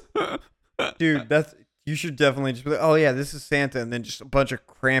Krampus. Dude, you should definitely just be like, oh yeah, this is Santa, and then just a bunch of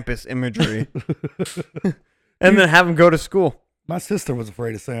Krampus imagery. And then have him go to school. My sister was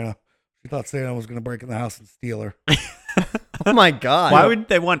afraid of Santa. She thought Santa was going to break in the house and steal her. Oh my god. Why would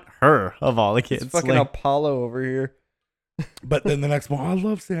they want her of all the kids? it's fucking Like, Apollo over here? But then the next one, I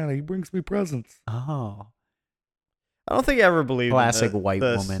love Santa. He brings me presents. oh. I don't think I ever believed Classic in the, white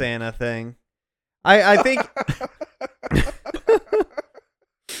the woman. Santa thing. I think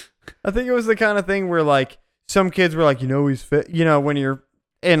I think it was the kind of thing where like some kids were like, he's fit. When you're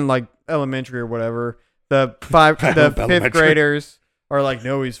in like elementary or whatever, the fifth Elementary. graders are like,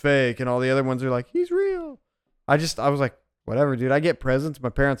 no, he's fake, and all the other ones are like, he's real. I was like, whatever, dude. I get presents. My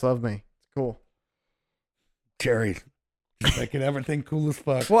parents love me. It's cool. Jerry, just making everything cool as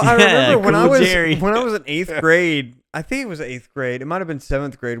fuck. Well, I Yeah, remember when cool I Jerry. was in 8th grade. I think it was 8th grade. It might have been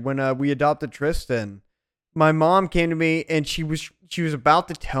 7th grade when we adopted Tristan. My mom came to me and she was about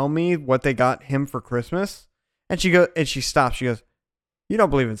to tell me what they got him for Christmas, and she stopped. She goes, "You don't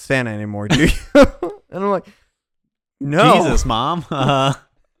believe in Santa anymore, do you?" And I'm like, "No, Jesus, Mom.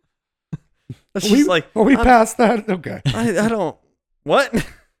 She's like, are we I'm- past that? Okay. I don't. What?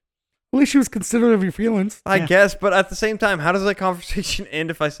 At least she was considerate of your feelings. I Yeah. guess, but at the same time, how does that conversation end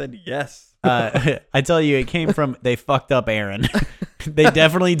if I said yes? I tell you, it came from they fucked up Aaron. They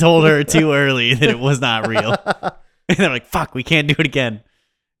definitely told her too early that it was not real. And they're like, fuck, we can't do it again.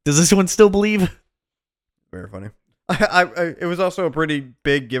 Does this one still believe? Very funny. It was also a pretty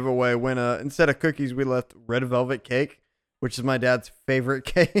big giveaway when instead of cookies we left red velvet cake, which is my dad's favorite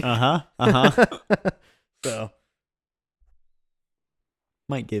cake. Uh-huh. Uh-huh. So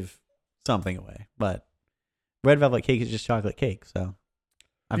Might give something away, but red velvet cake is just chocolate cake, so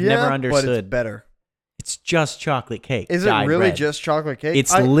I've never but understood. it's better. It's just chocolate cake. Is it dyed really red. just chocolate cake?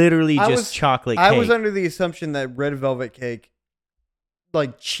 It's literally I just was- chocolate cake. I was under the assumption that red velvet cake,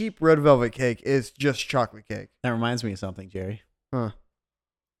 like cheap red velvet cake, is just chocolate cake. That reminds me of something, Jerry. Huh.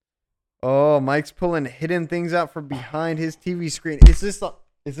 Oh, Mike's pulling hidden things out from behind his TV screen. Is this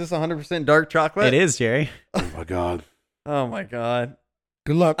 100% dark chocolate? It is, Jerry. Oh my god. Oh my god.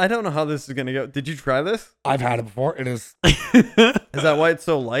 Good luck. I don't know how this is gonna go. Did you try this? I've had it before. It is. Is that why it's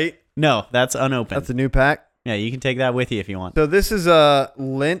so light? No, that's unopened. That's a new pack. Yeah, you can take that with you if you want. So this is a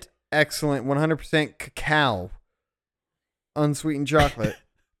Lindt Excellent 100% cacao, unsweetened chocolate,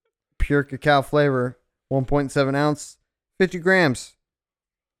 pure cacao flavor, 1.7 ounce, 50 grams.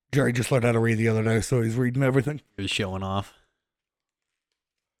 Jerry just learned how to read the other day, so he's reading everything. You're showing off.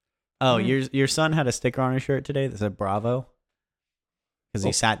 Oh, your son had a sticker on his shirt today that said Bravo because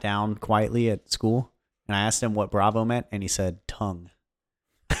he sat down quietly at school, and I asked him what Bravo meant, and he said tongue.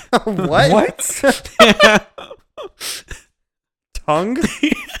 What? What? Tongue?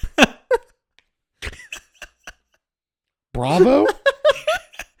 Bravo?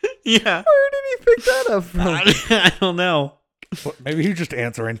 Yeah. Where did he pick that up from? I don't know. Maybe he's just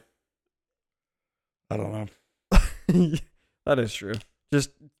answering. I don't know. That is true.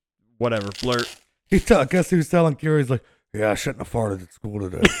 Just whatever. Flirt. Guess who's telling Curie? He's like, yeah, I shouldn't have farted at school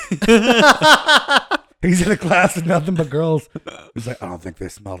today. He's in a class of nothing but girls. He's like, I don't think they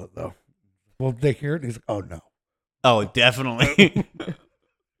smelled it though. Well, they hear it. He's like, oh no. Oh, definitely.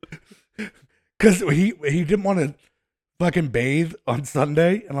 Because he didn't want to fucking bathe on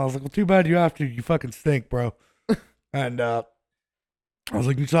Sunday, and I was like, well, too bad you have to. You fucking stink, bro. And I was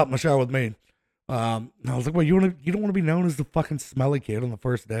like, you stop in the shower with me. And I was like, well, you don't want to be known as the fucking smelly kid on the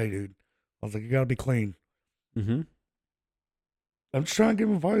first day, dude. I was like, you gotta be clean. Mm-hmm. I'm just trying to give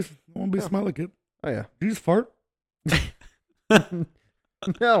him advice. I don't want to be a smelly kid. Oh, yeah. Did you just fart?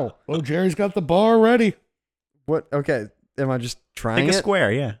 No. Oh, Jerry's got the bar ready. What? Okay. Am I just trying Take a it?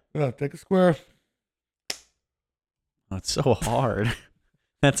 square, yeah. Yeah, take a square. Oh, it's so hard.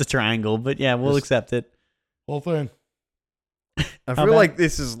 That's a triangle, but yeah, we'll Just- accept it. Whole thing. I How feel bad- like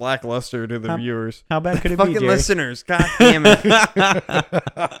this is lackluster to the How- viewers. How bad could it be, Fucking Jerry? listeners. God damn it.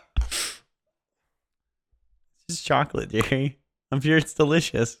 It's just chocolate, Jerry. I'm sure it's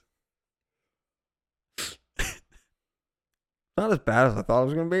delicious. Not as bad as I thought it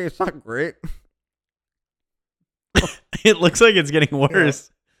was going to be. It's not great. It looks like it's getting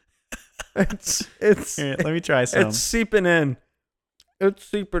worse. It's Here, let me try some. it's seeping in. It's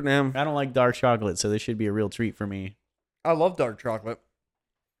seeping in. I don't like dark chocolate, so this should be a real treat for me. I love dark chocolate.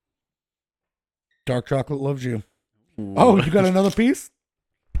 Dark chocolate loves you. Oh, you got another piece?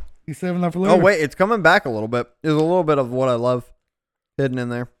 You saving that for later? Oh, wait. It's coming back a little bit. There's a little bit of what I love hidden in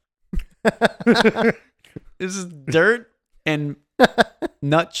there. This is dirt and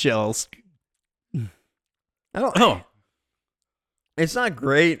nutshells. I don't. Oh, It's not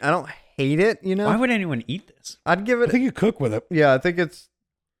great. I don't hate it, you know? why would anyone eat this? I'd give I it. think you cook with it. Yeah, I think it's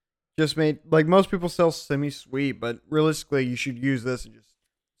just made. Like most people sell semi-sweet, but realistically, you should use this and just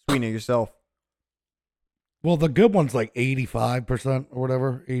sweeten it yourself. Well, the good one's like 85% or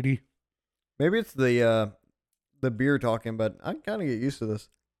whatever, 80. Maybe it's the beer talking, but I kind of get used to this.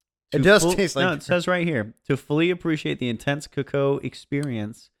 It does taste like. No, it says right here, to fully appreciate the intense cacao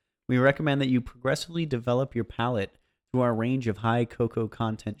experience, we recommend that you progressively develop your palate through our range of high cocoa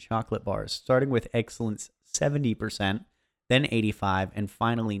content chocolate bars, starting with Excellence 70%, then 85%, and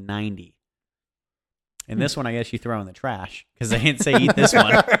finally 90%. And this one, I guess you throw in the trash because they didn't say eat this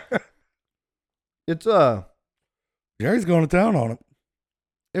one. It's Jerry's going to town on it.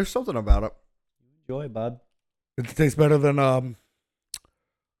 there's something about it. Enjoy, bud. It tastes better than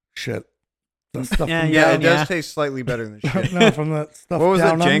shit. The stuff Yeah, from Yeah, it yeah. does taste slightly better than shit. no, from that stuff. What was it,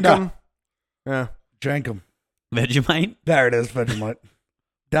 down under. Jankum? Yeah. Jankum. Vegemite? There it is, Vegemite.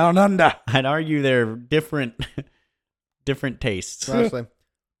 Down under. I'd argue they're different tastes. Honestly,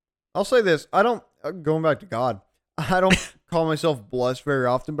 I'll say this: I don't. Going back to God, I don't call myself blessed very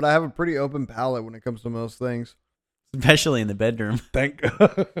often, but I have a pretty open palate when it comes to most things. Especially in the bedroom. Thank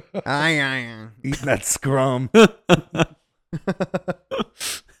Aye. Eating that scrum. What's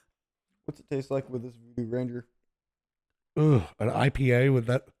it taste like with this Voodoo Ranger? Ugh, an IPA with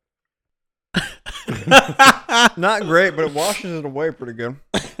that. Not great, but it washes it away pretty good.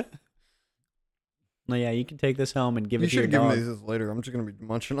 No, yeah, you can take this home and give You it to your should give dog. me this later. I'm just gonna be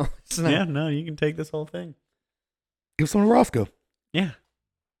munching on this now. Yeah, no, you can take this whole thing. Give some to Roscoe. Yeah.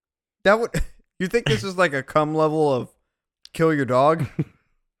 That would. You think this is like a cum level of kill your dog?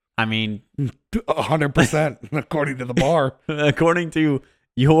 I mean, 100%, according to the bar. according to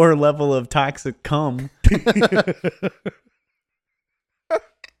your level of toxic cum,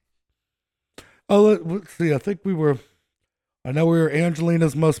 Oh, let's see. I think I know we were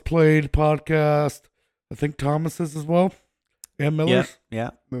Angelina's most played podcast. I think Thomas's as well. And yeah, Miller's. yeah,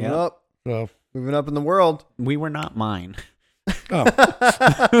 Moving yeah. up, So, moving up in the world. We were not mine.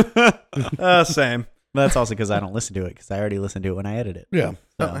 Oh, Same. But that's also because I don't listen to it because I already listened to it when I edit it. yeah.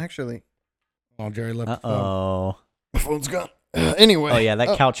 Oh, So. actually, Oh, Jerry left. Uh his phone. oh. my phone's gone. Anyway. Oh, yeah,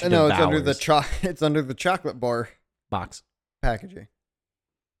 that couch No, it's under the devours. it's under the chocolate bar Box. packaging.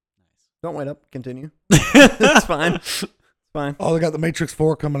 Don't wait up. Continue. It's fine. It's fine. Oh, they got the Matrix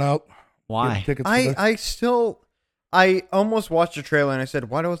 4 coming out. Why? Get tickets for that. I almost watched a trailer and I said,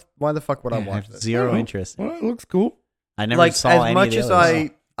 why the fuck would I Yeah, I watch have this? zero Oh, interest. Well, it looks cool. I never Like saw as any much of the as others.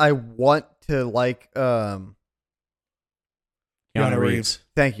 I want to like Keanu Keanu Reeves.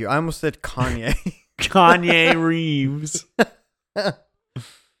 thank you. I almost said Kanye. Kanye Reeves.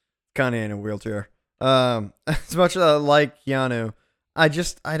 Kanye in a wheelchair. As much as I like Keanu, I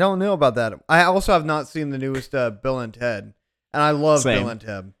don't know about that. I also have not seen the newest Bill and Ted, and I love Same. Bill and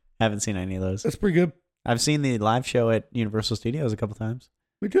Ted. Haven't seen any of those. That's pretty good. I've seen the live show at Universal Studios a couple times,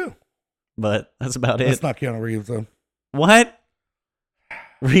 Me too. but that's about That's it. not Keanu Reeves though. What?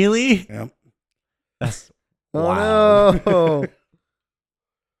 Really? Yeah. That's Oh wow. no!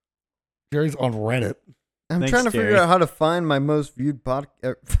 Jerry's on Reddit. I'm Thanks, trying to figure Jerry. out how to find my most viewed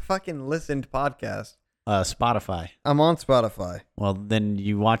fucking listened podcast. Spotify. I'm on Spotify. Well, then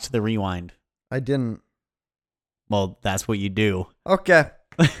you watch the rewind. I didn't. Well, that's what you do. Okay.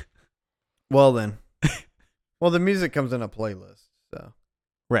 Well then. Well, the music comes in a playlist, so.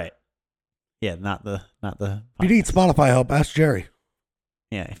 Right. Yeah, not the. If you need Spotify help, ask Jerry.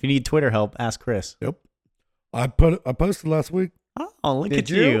 Yeah, if you need Twitter help, ask Chris. I posted last week. Oh, look Did at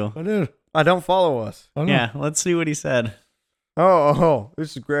you? you. I did. I don't follow us. I know. Yeah, let's see what he said. Oh,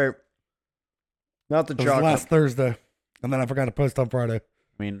 this is great. Not the It was chocolate. last Thursday, and then I forgot to post on Friday.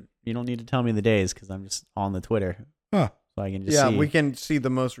 I mean, you don't need to tell me the days because I'm just on the Twitter, Huh. so I can just Yeah, see. we can see the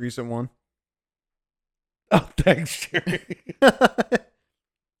most recent one. Oh, thanks, Jerry.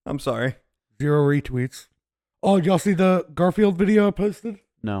 I'm sorry. 0 retweets. Oh, y'all see the Garfield video I posted?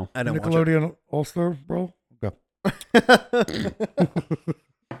 No. I don't watch Nickelodeon All Star, bro. Okay. it.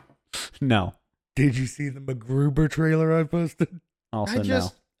 No. Did you see the MacGruber trailer I posted?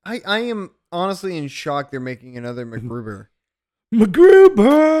 Also, I am honestly in shock they're making another MacGruber.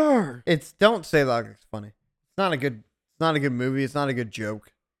 MacGruber. Don't say that like it's funny. It's not a good movie. It's not a good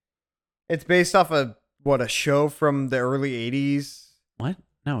joke. It's based off of a show from the early 80s. no. What?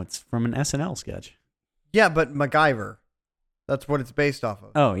 No, it's from an SNL sketch. Yeah, but MacGyver. That's what it's based off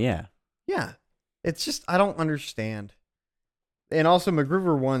of. Oh, yeah. Yeah. It's just I don't understand. And also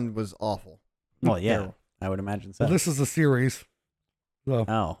MacGruber 1 was awful. Well, yeah. Terrible. I would imagine so. Well, this is a series. So,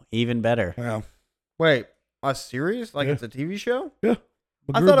 Oh, even better. yeah. Wait, a series? Like Yeah. it's a TV show? Yeah.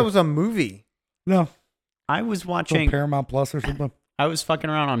 I thought it MacGruber. was a movie. No. I was Some watching. Paramount Plus or something. I was fucking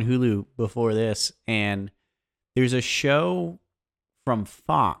around on Hulu before this, and there's a show from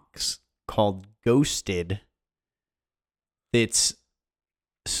Fox called Ghosted that's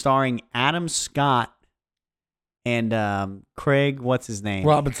starring Adam Scott and Craig, what's his name?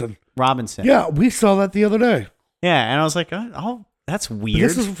 Robinson. Robinson. Yeah, we saw that the other day. Yeah, and I was like, oh, that's But weird.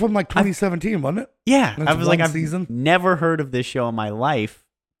 this is from like 2017, wasn't it? Yeah, That's I was like, one I've season? never heard of this show in my life.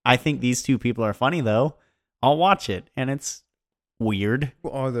 I think these two people are funny though. I'll watch it, and it's weird. Who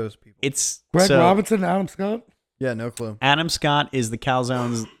are those people? It's Greg so Robinson, Adam Scott. Yeah, no clue. Adam Scott is the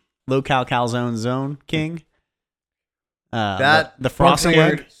calzones, low-cal calzone zone king. The Parks and frosting.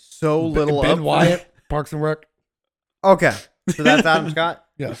 Rec. Scared so little Ben up. Wyatt, Parks and Rec. Okay, so that's Adam Scott.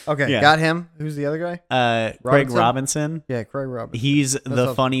 Yeah. Okay, Yeah. got him. Who's the other guy? Craig Robinson? Robinson. Yeah, Craig Robinson. He's the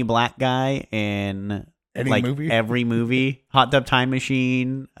sounds- funny black guy in Any like movie? every movie. Hot Tub Time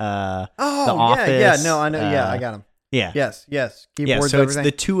Machine. The Oh, yeah. Office, No, I know. Yeah, I got him. Yeah. Yes. Yeah, Keyboards, so everything.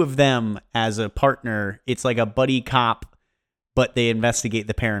 it's the two of them as a partner. It's like a buddy cop, but they investigate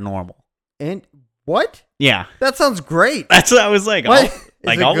the paranormal. And what? Yeah, That sounds great. that's what I was like. What? I'll, Is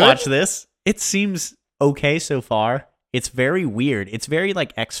like it I'll good? watch this. It seems okay so far. It's very weird. It's very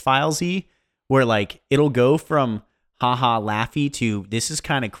like X-Files-y, where like it'll go from haha laughy to this is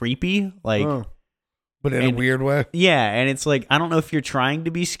kind of creepy. Like Oh. But in a and- weird way. yeah, and it's like I don't know if you're trying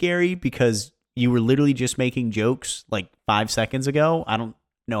to be scary because you were literally just making jokes like 5 seconds ago. I don't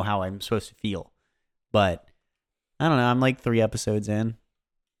know how I'm supposed to feel, but I don't know. I'm like 3 episodes in,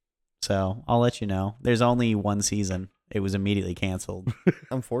 so I'll let you know. There's only one season. It was immediately canceled.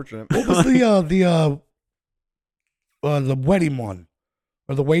 Unfortunate. What was the wedding one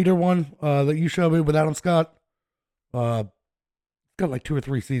or the waiter one that you showed me with Adam Scott? It's got like 2 or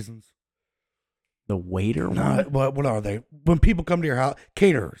 3 seasons. The waiter one. Nah, what are they? When people come to your house,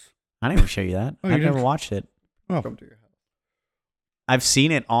 caterers. I didn't even show you that. Oh, you I've never didn't? watched it. Oh, Come to your house. I've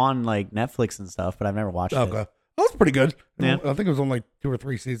seen it on like Netflix and stuff, but I've never watched okay. it. That was pretty good. Yeah. I think it was only 2 or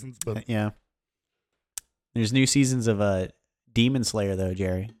 3 seasons, but Yeah. There's new seasons of Demon Slayer though,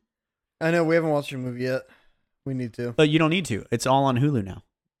 Jerry. I know we haven't watched the movie yet. We need to. But you don't need to. It's all on Hulu now.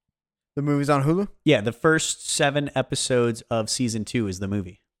 The movie's on Hulu? Yeah, the first 7 episodes of season 2 is the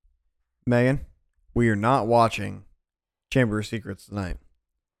movie. Megan, we are not watching Chamber of Secrets tonight.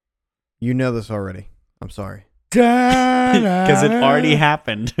 You know this already. I'm sorry. Because it already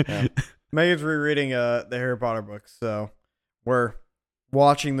happened. Yeah. Megan's rereading the Harry Potter books, so we're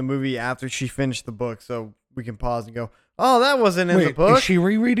watching the movie after she finished the book, so we can pause and go, oh, that wasn't in the book. Is she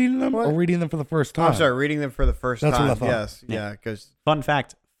rereading them What? or reading them for the first time? I'm sorry, reading them for the first That's time. what I thought. Yes, Yeah. yeah, because... Fun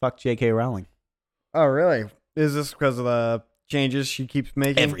fact, fuck J.K. Rowling. Oh, really? Is this because of the changes she keeps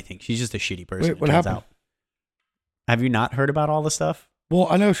making? Everything. She's just a shitty person. Wait, what it turns happened? out. Have you not heard about all the stuff? Well,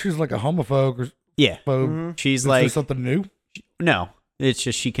 I know she's like a homophobe or Yeah. phobe. Mhm. She's Is there like, something new? no, it's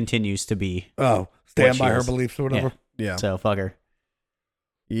just she continues to be. Oh, stand What she by her is. beliefs or whatever. Yeah. So fuck her.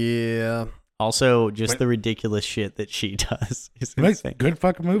 Yeah. Also, just Wait. the ridiculous shit that she does is Make insane. good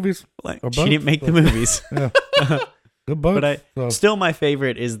fucking movies. Like, or she both, didn't make the so- movies. Yeah, good both. But so. still, my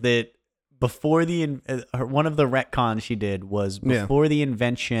favorite is that before one of the retcons she did was Yeah. before the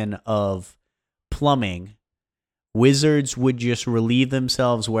invention of plumbing, wizards would just relieve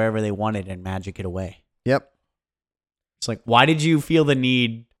themselves wherever they wanted and magic it away. Yep. It's like, why did you feel the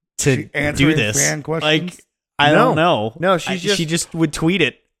need to She do answering this? fan questions? Like, I don't No. know. No, she just would tweet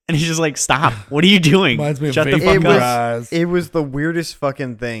it, and he's just like, "Stop! What are you doing? Reminds me of Shut the Vapor fuck It up!" was- Rise. It was the weirdest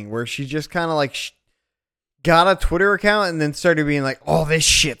fucking thing where she just kind of like got a Twitter account and then started being like, oh, this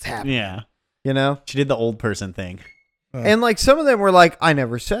shit's happening. Yeah, You know? she did the old person thing. And like some of them were like, I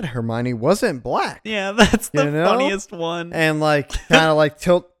never said Hermione wasn't black. Yeah, that's the You know? funniest one. And like kind of like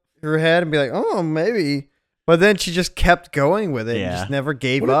tilt her head and be like, oh, maybe. But then she just kept going with it and Yeah. just never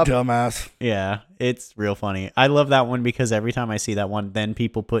gave what up. a dumbass. Yeah, it's real funny. I love that one because every time I see that one, then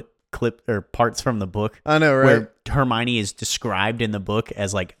people put clip or parts from the book I know, right? where Hermione is described in the book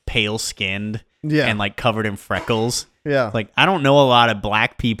as like pale skinned Yeah. and like covered in freckles. yeah. Like, I don't know a lot of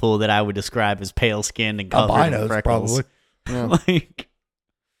black people that I would describe as pale skinned and covered in Albinos, freckles. probably. Yeah. Like,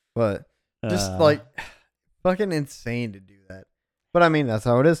 But just uh, like fucking insane to do that. But I mean, that's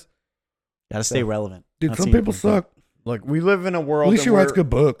how it is. gotta stay relevant. Dude, Not some seeing people people- suck. Look, we live in a At world least she that writes where good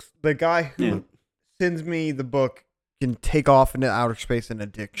books. the guy who Yeah. sends me the book can take off into outer space in a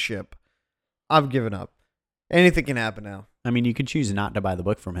dick ship. I've given up. Anything can happen now. I mean, you could choose not to buy the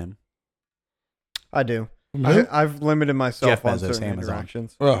book from him. I do. Who? I've limited myself Jeff on Bezos, certain Amazon.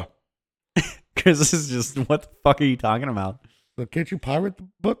 interactions. Oh, Because this is just, what the fuck are you talking about? so can't you pirate the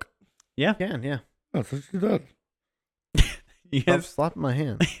book? Yeah. Can, yeah. That's what she does. You Stop guys slapping my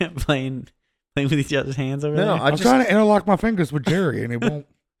hand. playing with each other's hands over No, there? I I'm just trying to interlock my fingers with Jerry, and he won't.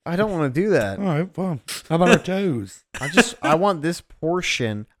 I don't want to do that. All right, fine. How about our toes? I want this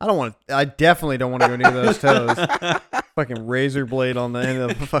portion. I definitely don't want to go near those toes. Fucking razor blade on the end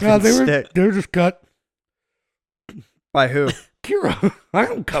of the fucking No, they stick. were just cut. By who? Kira, I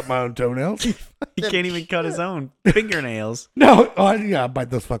don't cut my own toenails. He can't even cut his own fingernails. No, yeah, I bite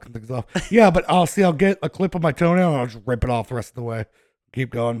those fucking things off. Yeah, but I'll get a clip of my toenail and I'll just rip it off the rest of the way. Keep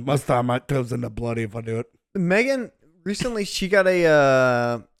going. Most of the time, my toes end up bloody if I do it. Megan recently she got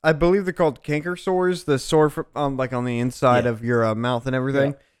a I believe they're called canker sores, the sore from, like on the inside Yeah. of your mouth and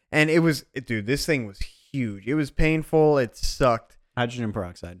everything. And dude, this thing was huge. It was painful. It sucked. Hydrogen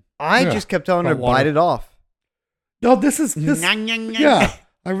peroxide. I Yeah, just kept telling her about to bite water. it off. No, this. Yeah,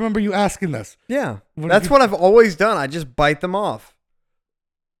 I remember you asking this. Yeah, What that's did you- what I've always done. I just bite them off.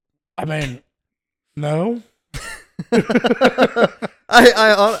 I mean, no.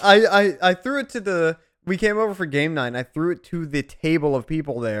 I threw it to the. We came over for game night, and I threw it to the table of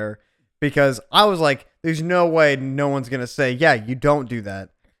people there because I was like, "There's no way no one's gonna say, yeah, you don't do that,"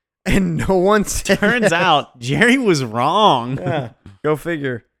 and no one said. Turns out Jerry was wrong. yeah, go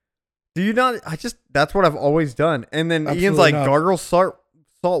figure. Do you not? That's what I've always done. And then Ian's Absolutely like, not. gargle salt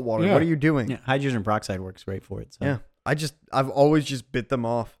water. Yeah. What are you doing? Yeah, hydrogen peroxide works great for it. So. Yeah, I've always just bit them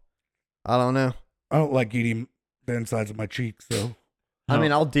off. I don't know. I don't like eating the insides of my cheeks, so. I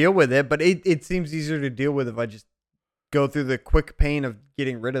mean, I'll deal with it, but it seems easier to deal with if I just go through the quick pain of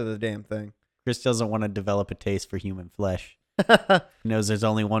getting rid of the damn thing. Chris doesn't want to develop a taste for human flesh. He knows there's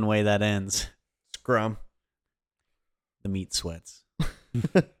only one way that ends. Scrum. The meat sweats.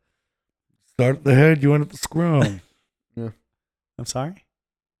 Start at the head, you end at the scrum. I'm sorry?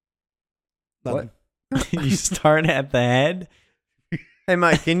 What? You start at the head? Hey,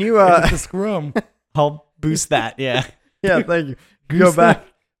 Mike, can you End at the scrum. I'll boost that, yeah. yeah, thank you. Go Goose back.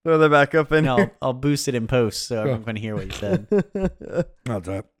 Throw that back up in No, I'll boost it in post so everyone can hear what you said. here. How's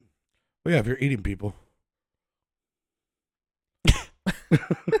that? Well, yeah, if you're eating people.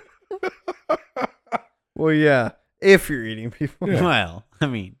 Well, yeah. if you're eating people. Yeah. Well, I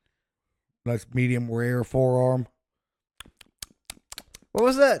mean, Nice medium rare forearm. What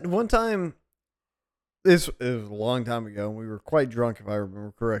was that one time? It was a long time ago. And we were quite drunk, if I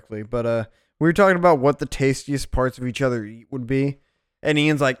remember correctly. But we were talking about what the tastiest parts of each other eat would be, and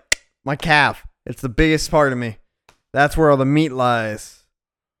Ian's like, "My calf. It's the biggest part of me. That's where all the meat lies."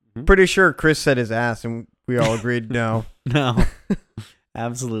 Mhm. Pretty sure Chris said his ass, and we all agreed no, no,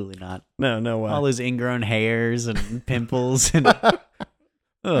 absolutely not. no way. All those ingrown hairs and pimples and.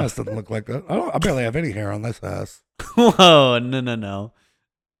 Ass doesn't look like that. I barely have any hair on this ass. Whoa, no.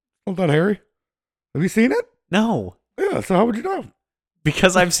 Isn't that hairy? Have you seen it? No, Yeah. So how would you know?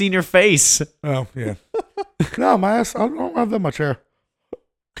 because I've seen your face. Oh yeah. No, my ass. I don't have that much hair.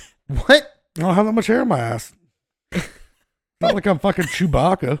 What? I don't have that much hair in my ass. Not like I'm fucking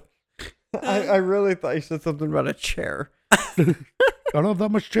Chewbacca. I really thought you said something about a chair. I don't have that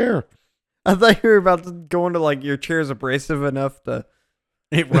much hair. I thought you were about to go into like your chair's abrasive enough to.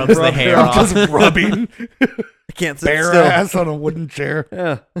 It rubs the Rub hair it I'm off. just rubbing I can't sit bare still. ass on a wooden chair.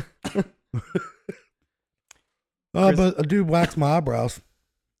 Yeah. Oh, but a dude waxed my eyebrows.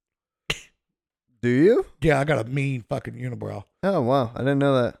 Do you? Yeah, I got a mean fucking unibrow. Oh wow, I didn't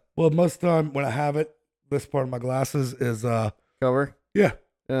know that. Well, most of the time when I have it, this part of my glasses is Cover. yeah.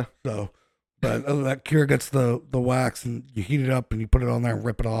 Yeah. So, but that cure gets the wax and you heat it up and you put it on there and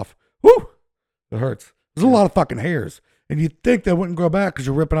rip it off. Woo! It hurts. There's a lot of fucking hairs, and you'd think they wouldn't grow back because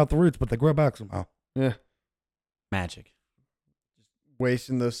you're ripping out the roots, but they grow back somehow. Yeah. Magic.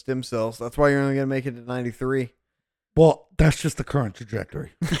 Wasting those stem cells. That's why you're only gonna make it to 93. Well, that's just the current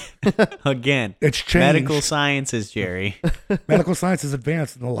trajectory. Again, It's changed. medical sciences, Jerry. Medical science has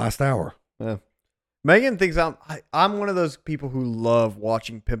advanced in the last hour. Yeah. Megan thinks I'm one of those people who love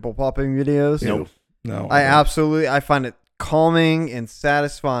watching pimple popping videos. Ew. No, I don't. I find it calming and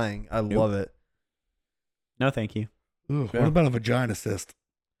satisfying. I love it. No, thank you. Ugh, Yeah. What about a vagina cyst?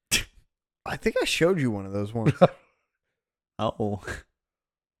 I think I showed you one of those ones. Oh,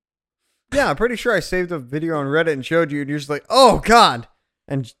 Yeah, I'm pretty sure I saved a video on Reddit and showed you, and you're just like, "Oh God,"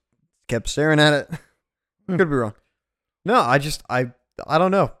 and just kept staring at it. Could be wrong. No, I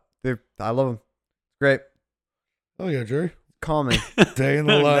don't know. I love them. Great, Oh yeah, Jerry. calming. Day in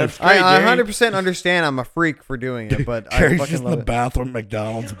the life. Great, I Jerry. 100% understand. I'm a freak for doing it, but I Jerry's fucking just in love the it. bathroom at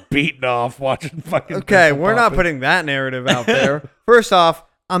McDonald's, beating off, watching fucking. Okay, pimple we're not popping. putting that narrative out there. First off,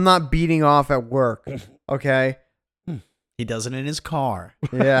 I'm not beating off at work. Okay. he does it in his car.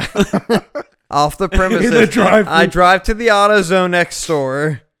 Yeah. Off the In premises. the drive-thru. I drive to the AutoZone next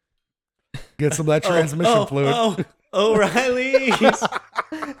door. Get some of that transmission fluid. Oh, O'Reilly.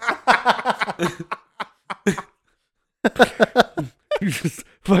 You're just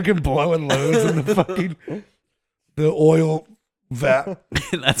fucking blowing loads in the fucking the oil vat,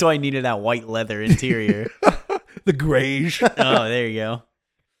 That's why I needed that white leather interior. the grayish. Oh, there you go.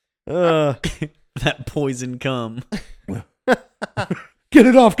 Uh, That poison cum. Get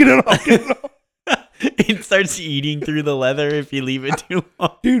it off! Get it off! Get it off! It starts eating through the leather if you leave it too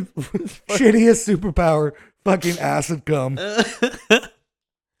long. Dude, shittiest superpower, fucking acid cum.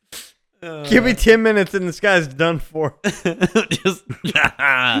 give me 10 minutes and this guy's done for. Just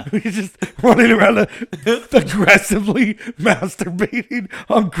He's just running around aggressively masturbating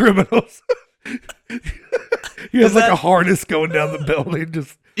on criminals. He has Is like that- a harness going down the building,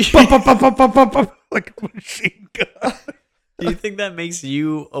 just pop, pop, pop, pop, pop, pop, pop, like a machine gun. Do you think that makes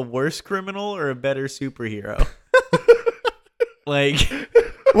you a worse criminal or a better superhero? Like,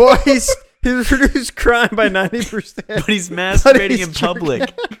 Well, he's reduced crime by 90%. but he's masturbating he's in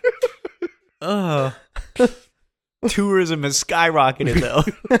public. Ugh. Tourism has skyrocketed though.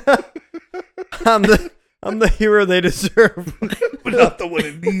 I'm the hero they deserve. But not the one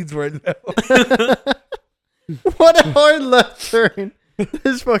it needs right now. What a hard left turn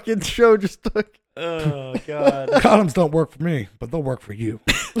this fucking show just took. Oh god. Condoms don't work for me, but they'll work for you.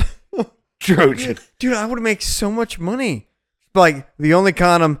 Trojan. Dude, I would make so much money. Like, the only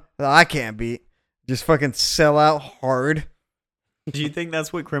condom that I can't beat. Just fucking sell out hard. Do you think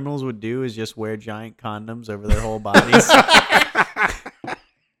that's what criminals would do? Is just wear giant condoms over their whole bodies?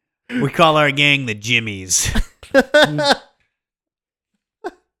 We call our gang the Jimmies.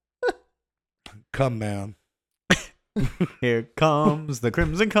 Come, man. Here comes the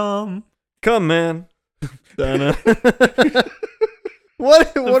crimson cum. Come, man. Donna.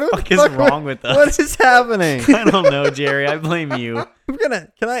 What The the fuck is wrong with us? What is happening? I don't know, Jerry. I blame you. Can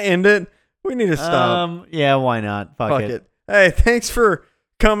I end it? We need to stop. Yeah, why not? Fuck it. Hey, thanks for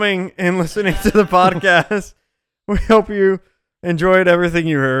coming and listening to the podcast. We hope you enjoyed everything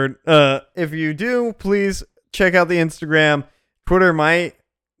you heard. If you do, please check out the Instagram. Twitter may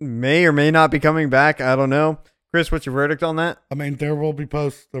or may not be coming back. I don't know. Chris, what's your verdict on that? I mean, there will be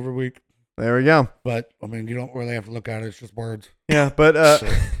posts every week, There we go. but I mean, you don't really have to look at it. It's just words. Yeah, but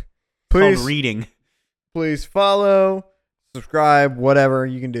Called please, reading. please follow, subscribe, whatever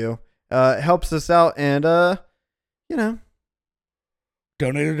you can do. It helps us out, and you know,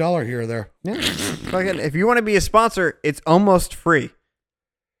 Donate $1 here or there. yeah. Fucking, if you want to be a sponsor, it's almost free.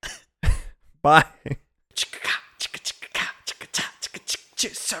 Bye.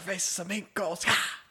 Cervezas amigos.